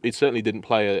 He didn't. He certainly didn't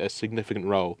play a significant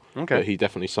role. Okay. But he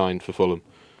definitely signed for Fulham.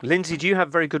 Lindsay, do you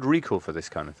have very good recall for this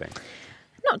kind of thing?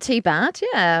 Not too bad,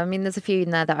 yeah. I mean, there's a few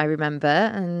in there that I remember,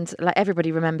 and like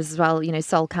everybody remembers as well.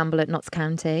 Sol Campbell at Notts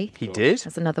County. He did.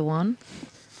 That's another one.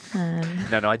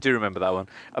 No, I do remember that one.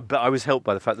 But I was helped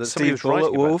by the fact that somebody was Steve Bull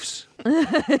writing at Wolves.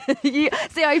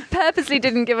 See, I purposely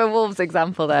didn't give a Wolves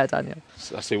example there, Daniel.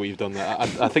 I see what you've done there.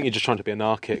 I think you're just trying to be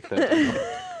anarchic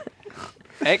there.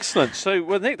 Excellent. So,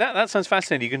 well, Nick, that sounds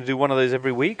fascinating. You're going to do one of those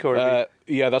every week, or?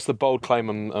 Yeah, that's the bold claim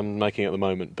I'm making at the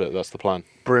moment, but that's the plan.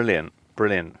 Brilliant.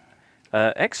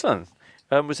 Excellent.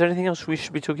 Was there anything else we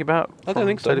should be talking about? I don't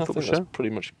think so. I think that's pretty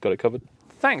much got it covered.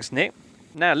 Thanks, Nick.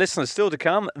 Now, listeners, still to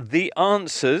come, the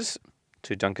answers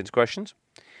to Duncan's questions,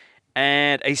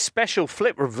 and a special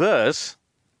flip reverse,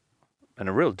 and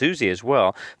a real doozy as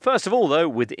well. First of all, though,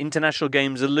 with International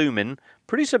Games looming,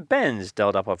 producer Ben's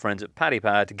dialed up our friends at Paddy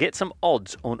Power to get some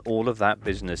odds on all of that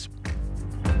business.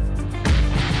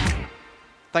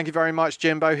 Thank you very much,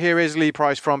 Jimbo. Here is Lee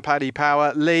Price from Paddy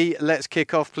Power. Lee, let's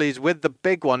kick off, please, with the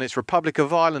big one. It's Republic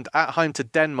of Ireland at home to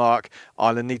Denmark.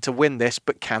 Ireland need to win this,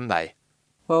 but can they?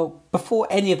 Well, before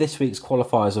any of this week's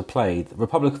qualifiers were played, the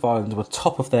Republic of Ireland were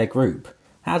top of their group.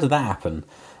 How did that happen?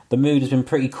 The mood has been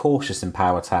pretty cautious in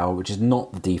Power Tower, which is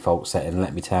not the default setting,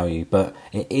 let me tell you, but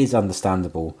it is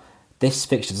understandable. This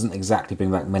fixture doesn't exactly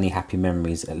bring back many happy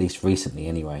memories, at least recently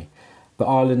anyway. But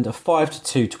Ireland are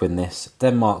 5-2 to win this.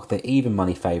 Denmark, they're even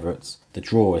money favourites. The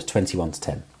draw is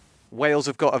 21-10. Wales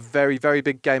have got a very, very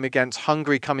big game against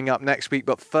Hungary coming up next week,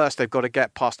 but first they've got to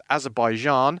get past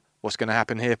Azerbaijan. What's going to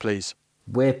happen here, please?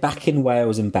 We're back in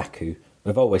Wales in Baku.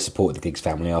 We've always supported the Giggs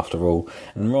family after all,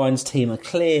 and Ryan's team are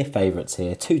clear favourites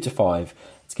here, 2-5,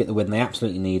 to get the win they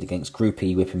absolutely need against Group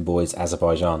E whipping boys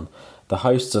Azerbaijan. The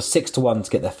hosts are 6-1 to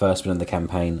get their first win of the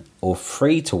campaign, or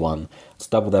 3-1 to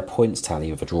double their points tally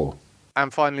of a draw.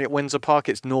 And finally at Windsor Park,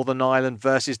 it's Northern Ireland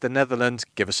versus the Netherlands.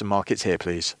 Give us some markets here,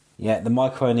 please. Yeah, the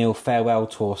Michael O'Neill farewell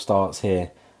tour starts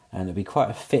here, and it'll be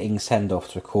quite a fitting send-off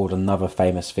to record another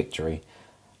famous victory.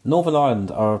 Northern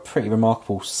Ireland are a pretty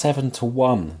remarkable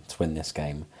 7-1 to win this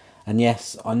game. And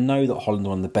yes, I know that Holland are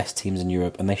one of the best teams in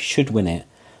Europe and they should win it,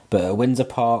 but at Windsor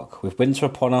Park, with winter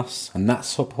upon us and that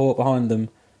support behind them,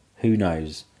 who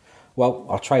knows? Well,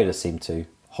 our traders seem to.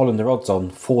 Holland are odds on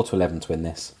 4-11 to win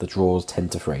this. The draw's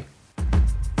 10-3.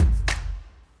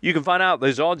 You can find out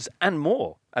those odds and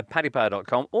more at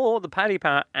paddypower.com or the Paddy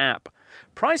Power app.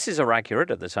 Prices are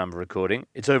accurate at the time of recording.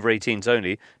 It's over 18s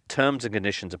only. Terms and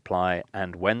conditions apply.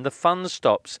 And when the fun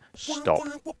stops, stop.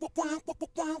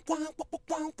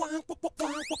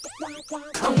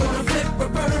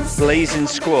 Blazing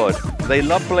Squad. They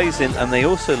love blazing and they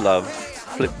also love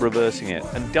reversing it.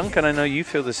 And Duncan, I know you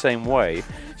feel the same way.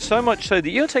 So much so that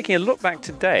you're taking a look back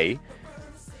today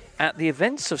at the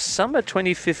events of summer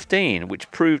 2015, which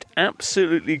proved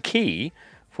absolutely key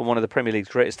for one of the Premier League's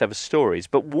greatest ever stories.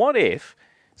 But what if,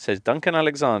 says Duncan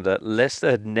Alexander,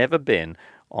 Leicester had never been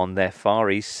on their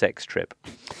Far East sex trip?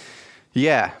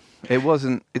 Yeah, it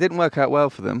didn't work out well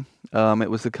for them. It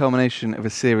was the culmination of a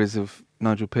series of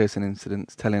Nigel Pearson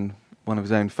incidents, telling one of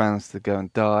his own fans to go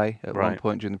and die at one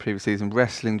point during the previous season,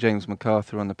 wrestling James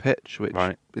MacArthur on the pitch, which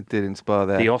it did inspire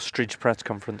the ostrich press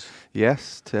conference.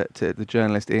 Yes, to the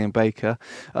journalist Ian Baker.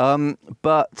 Yes.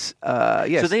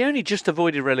 So they only just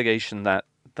avoided relegation.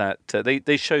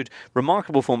 They showed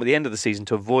remarkable form at the end of the season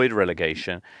to avoid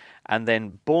relegation. And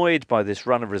then, buoyed by this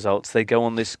run of results, they go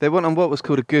on this... They went on what was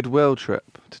called a goodwill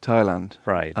trip to Thailand.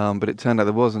 Right. But it turned out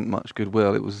there wasn't much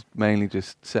goodwill. It was mainly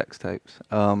just sex tapes.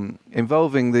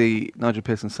 Involving the Nigel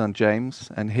Pearson's son, James,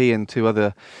 and he and 2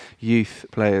 other youth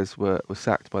players were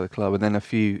sacked by the club. And then a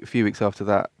few weeks after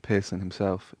that, Pearson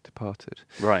himself departed.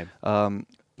 Right. Now and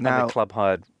the club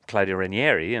hired Claudio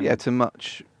Ranieri. And... Yeah, to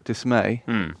much dismay.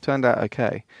 Turned out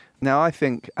okay. Now, I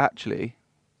think, actually...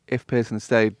 if Pearson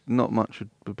stayed, not much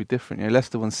would be different.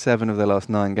 Leicester won 7 of their last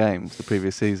 9 games the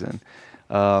previous season.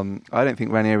 I don't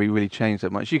think Ranieri really changed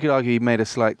that much. You could argue he made a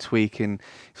slight tweak in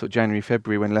sort of January,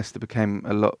 February when Leicester became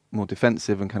a lot more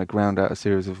defensive and kind of ground out a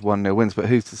series of 1-0 wins. But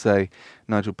who's to say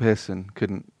Nigel Pearson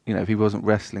couldn't, if he wasn't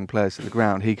wrestling players to the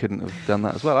ground, he couldn't have done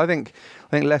that as well. I think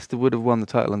Leicester would have won the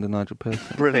title under Nigel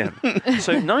Pearson. Brilliant.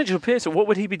 So Nigel Pearson, what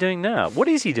would he be doing now? What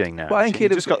is he doing now? Well, I think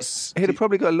he'd have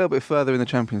probably got a little bit further in the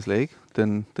Champions League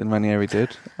than Ranieri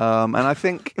did. And I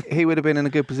think he would have been in a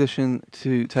good position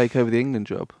to take over the England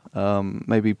job,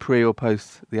 maybe pre or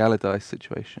post the Allardyce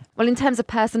situation. Well, in terms of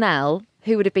personnel,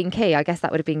 who would have been key? I guess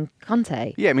that would have been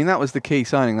Conte. Yeah, I mean, that was the key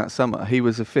signing that summer. He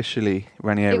was officially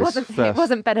Ranieri's first... It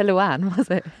wasn't Ben Luan,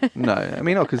 was it? No, I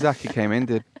mean, Okazaki came in,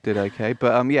 did okay.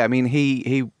 But yeah, I mean,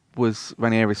 he was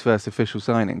Ranieri's first official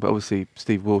signing, but obviously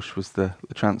Steve Walsh was the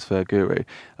transfer guru.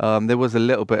 There was a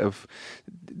little bit of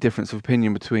difference of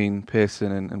opinion between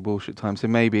Pearson and Walsh at times, so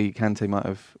maybe Kante might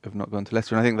have not gone to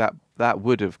Leicester, and I think that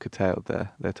would have curtailed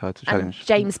their title challenge.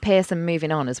 James Pearson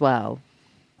moving on as well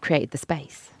created the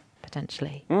space,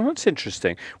 potentially. Well, that's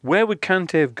interesting. Where would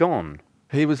Kante have gone?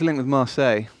 He was linked with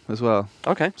Marseille as well.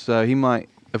 Okay. So he might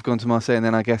have gone to Marseille and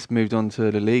then I guess moved on to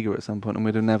La Liga at some point, and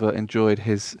we'd have never enjoyed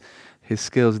his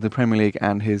skills in the Premier League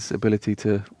and his ability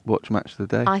to watch Match of the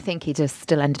Day. I think he just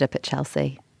still ended up at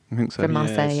Chelsea. I think so. From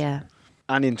Marseille, yeah.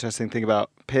 An interesting thing about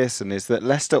Pearson is that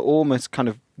Leicester almost kind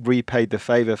of repaid the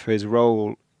favour for his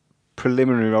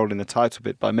preliminary role in the title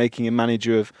bid by making him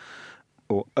manager of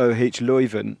OH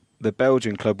Leuven, the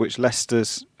Belgian club which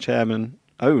Leicester's chairman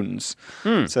owns.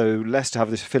 So Leicester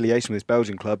have this affiliation with this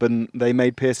Belgian club, and they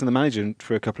made Pearson the manager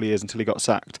for a couple of years until he got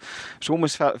sacked. Which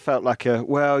almost felt like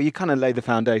you kind of laid the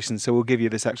foundation, so we'll give you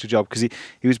this extra job, because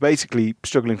he was basically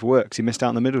struggling for work, because he missed out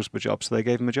on the Middlesbrough job, so they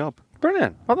gave him a job.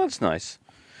 Brilliant. Well, that's nice.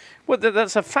 Well,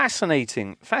 that's a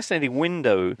fascinating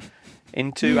window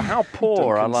into how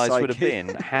poor our lives would have been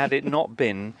had it not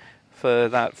been for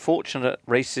that fortunate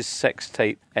racist sex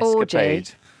tape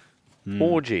escapade.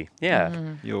 Orgy, yeah.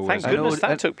 Thank goodness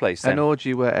that took place then. An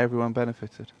orgy where everyone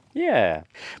benefited. Yeah.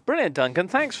 Brilliant, Duncan.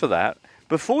 Thanks for that.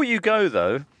 Before you go,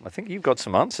 though, I think you've got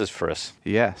some answers for us.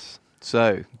 Yes.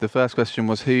 So, the first question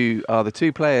was, who are the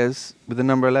 2 players with the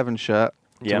number 11 shirt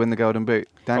to win the Golden Boot?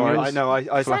 Daniel, I know.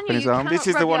 I flapping his arm. This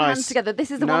is the one I... together. This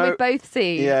is the one we've both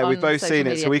seen. Yeah, we've both seen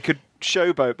media. it, so we could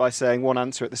showboat by saying one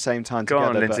answer at the same time Go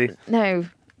together. on, Lindsay. No.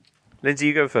 Lindsay,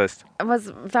 you go first.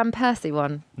 Was Van Persie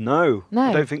one? No,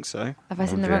 I don't think so. Have I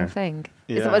seen the wrong thing?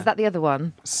 Yeah. Was that the other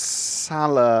one?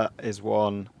 Salah is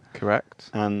one. Correct.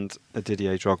 And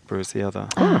Didier Drogba is the other.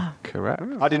 Correct.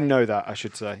 I didn't know that, I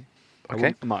should say.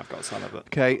 Okay. I might have got Salah, but...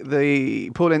 Okay,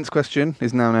 the Paul Ince question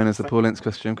is now known as the Paul Ince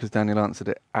question because Daniel answered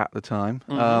it at the time.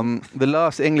 The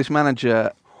last English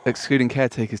manager, excluding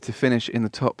caretakers, to finish in the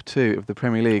top 2 of the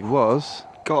Premier League was...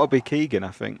 Got to be Keegan, I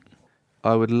think.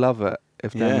 I would love it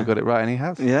if Daniel got it right, and he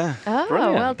has. Yeah. Oh,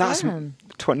 brilliant. well That's done.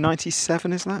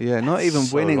 97, is that? Yeah, not even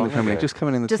so winning the long Premier League, ago. just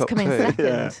coming in the top 2. Just coming second.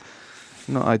 Yeah.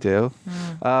 Not ideal.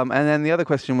 And then the other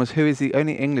question was, who is the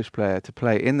only English player to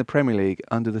play in the Premier League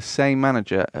under the same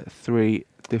manager at 3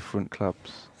 different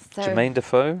clubs? So, Jermaine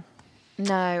Defoe?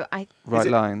 No,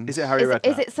 Line. Is it Harry Redknapp?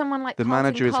 Is it someone like The Carlton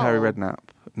manager is Harry Cole? Redknapp.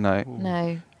 No.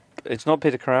 No. It's not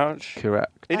Peter Crouch?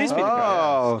 Correct. It is Peter Crouch.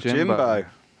 Oh, Jimbo.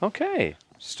 Okay.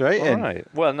 Straight in. All right.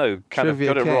 Well, no, kind of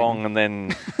Trivia got it king. wrong and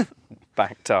then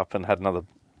backed up and had another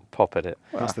pop at it.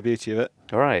 That's the beauty of it.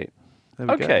 All right. There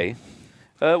we Okay.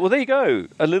 Well, there you go.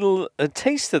 A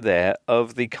taster there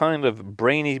of the kind of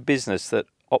brainy business that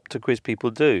Opta quiz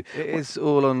people do. It is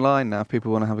all online now.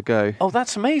 People want to have a go. Oh,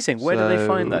 that's amazing. Where do they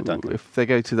find that, Duncan? If they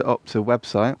go to the Opta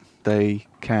website, they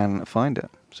can find it.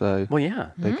 So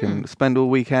they can spend all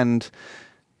weekend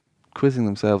quizzing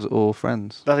themselves or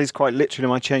friends. That is quite literally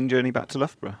my chain journey back to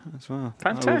Loughborough as well.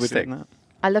 Fantastic.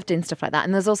 I love doing stuff like that.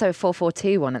 And there's also a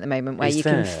 4-4-2 one at the moment where you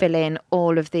can fill in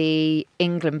all of the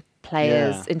England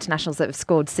players, internationals that have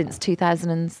scored since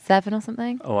 2007 or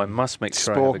something. Oh, I must make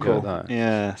sure I have a go at that.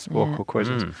 Yeah, Sporkle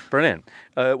quizzes. Brilliant.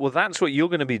 Well, that's what you're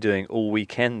going to be doing all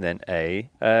weekend then,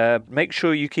 make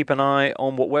sure you keep an eye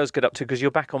on what Wales get up to because you're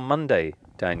back on Monday,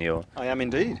 Daniel. I am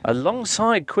indeed.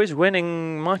 Alongside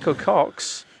quiz-winning Michael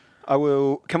Cox. I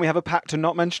will. Can we have a pact to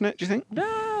not mention it, do you think?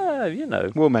 No, you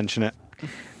know. We'll mention it.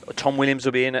 Tom Williams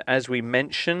will be in, as we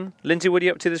mentioned. Lindsay, what are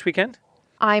you up to this weekend?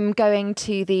 I'm going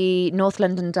to the North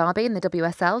London derby in the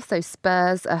WSL. So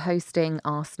Spurs are hosting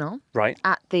Arsenal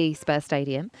at the Spurs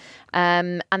Stadium.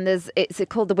 And it's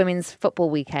called the Women's Football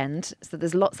Weekend. So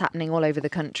there's lots happening all over the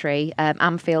country.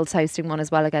 Anfield's hosting one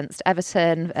as well against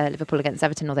Everton, Liverpool against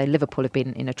Everton, although Liverpool have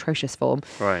been in atrocious form.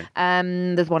 Right.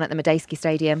 There's one at the Madejski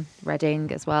Stadium,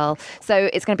 Reading as well. So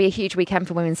it's going to be a huge weekend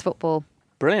for women's football.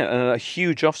 Brilliant. And a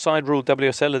huge Offside Rule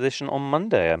WSL edition on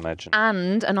Monday, I imagine.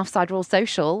 And an Offside Rule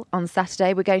social on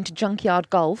Saturday. We're going to Junkyard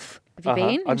Golf. Have you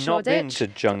been? I've not been to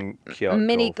Junkyard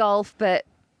Mini golf, but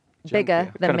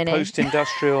bigger than mini.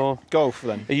 Post-industrial golf,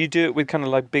 then. You do it with kind of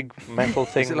like big metal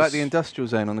things. Is it like the industrial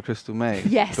zone on the Crystal Maze?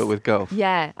 Yes. But with golf?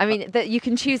 Yeah. I mean, you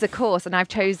can choose a course, and I've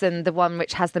chosen the one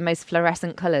which has the most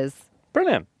fluorescent colours.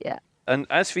 Brilliant. Yeah. And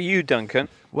as for you, Duncan?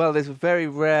 Well, there's a very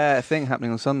rare thing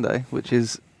happening on Sunday, which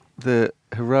is the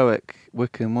heroic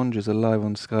Wycombe Wanderers are live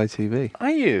on Sky TV.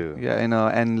 Are you? Yeah, in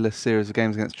our endless series of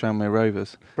games against Tranmere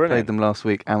Rovers. Brilliant. Played them last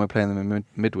week, and we're playing them in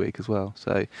midweek as well.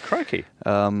 So, crikey.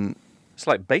 It's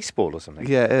like baseball or something.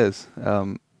 Yeah, it is.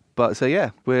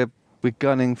 We're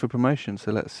gunning for promotion.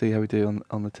 So let's see how we do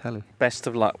on the telly. Best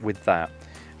of luck with that.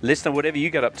 Listener, whatever you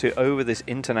get up to over this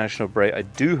international break, I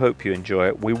do hope you enjoy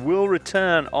it. We will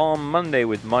return on Monday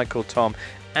with Michael, Tom,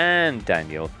 and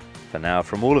Daniel. For now,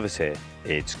 from all of us here,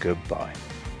 it's goodbye.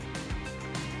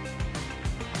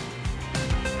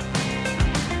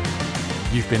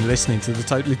 You've been listening to The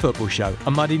Totally Football Show,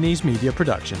 a Muddy Knees Media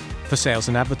production. For sales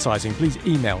and advertising, please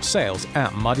email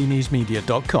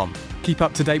sales@muddykneesmedia.com. Keep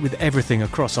up to date with everything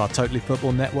across our Totally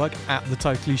Football network at The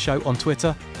Totally Show on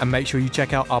Twitter, and make sure you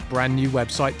check out our brand new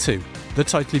website too,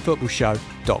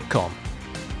 thetotallyfootballshow.com.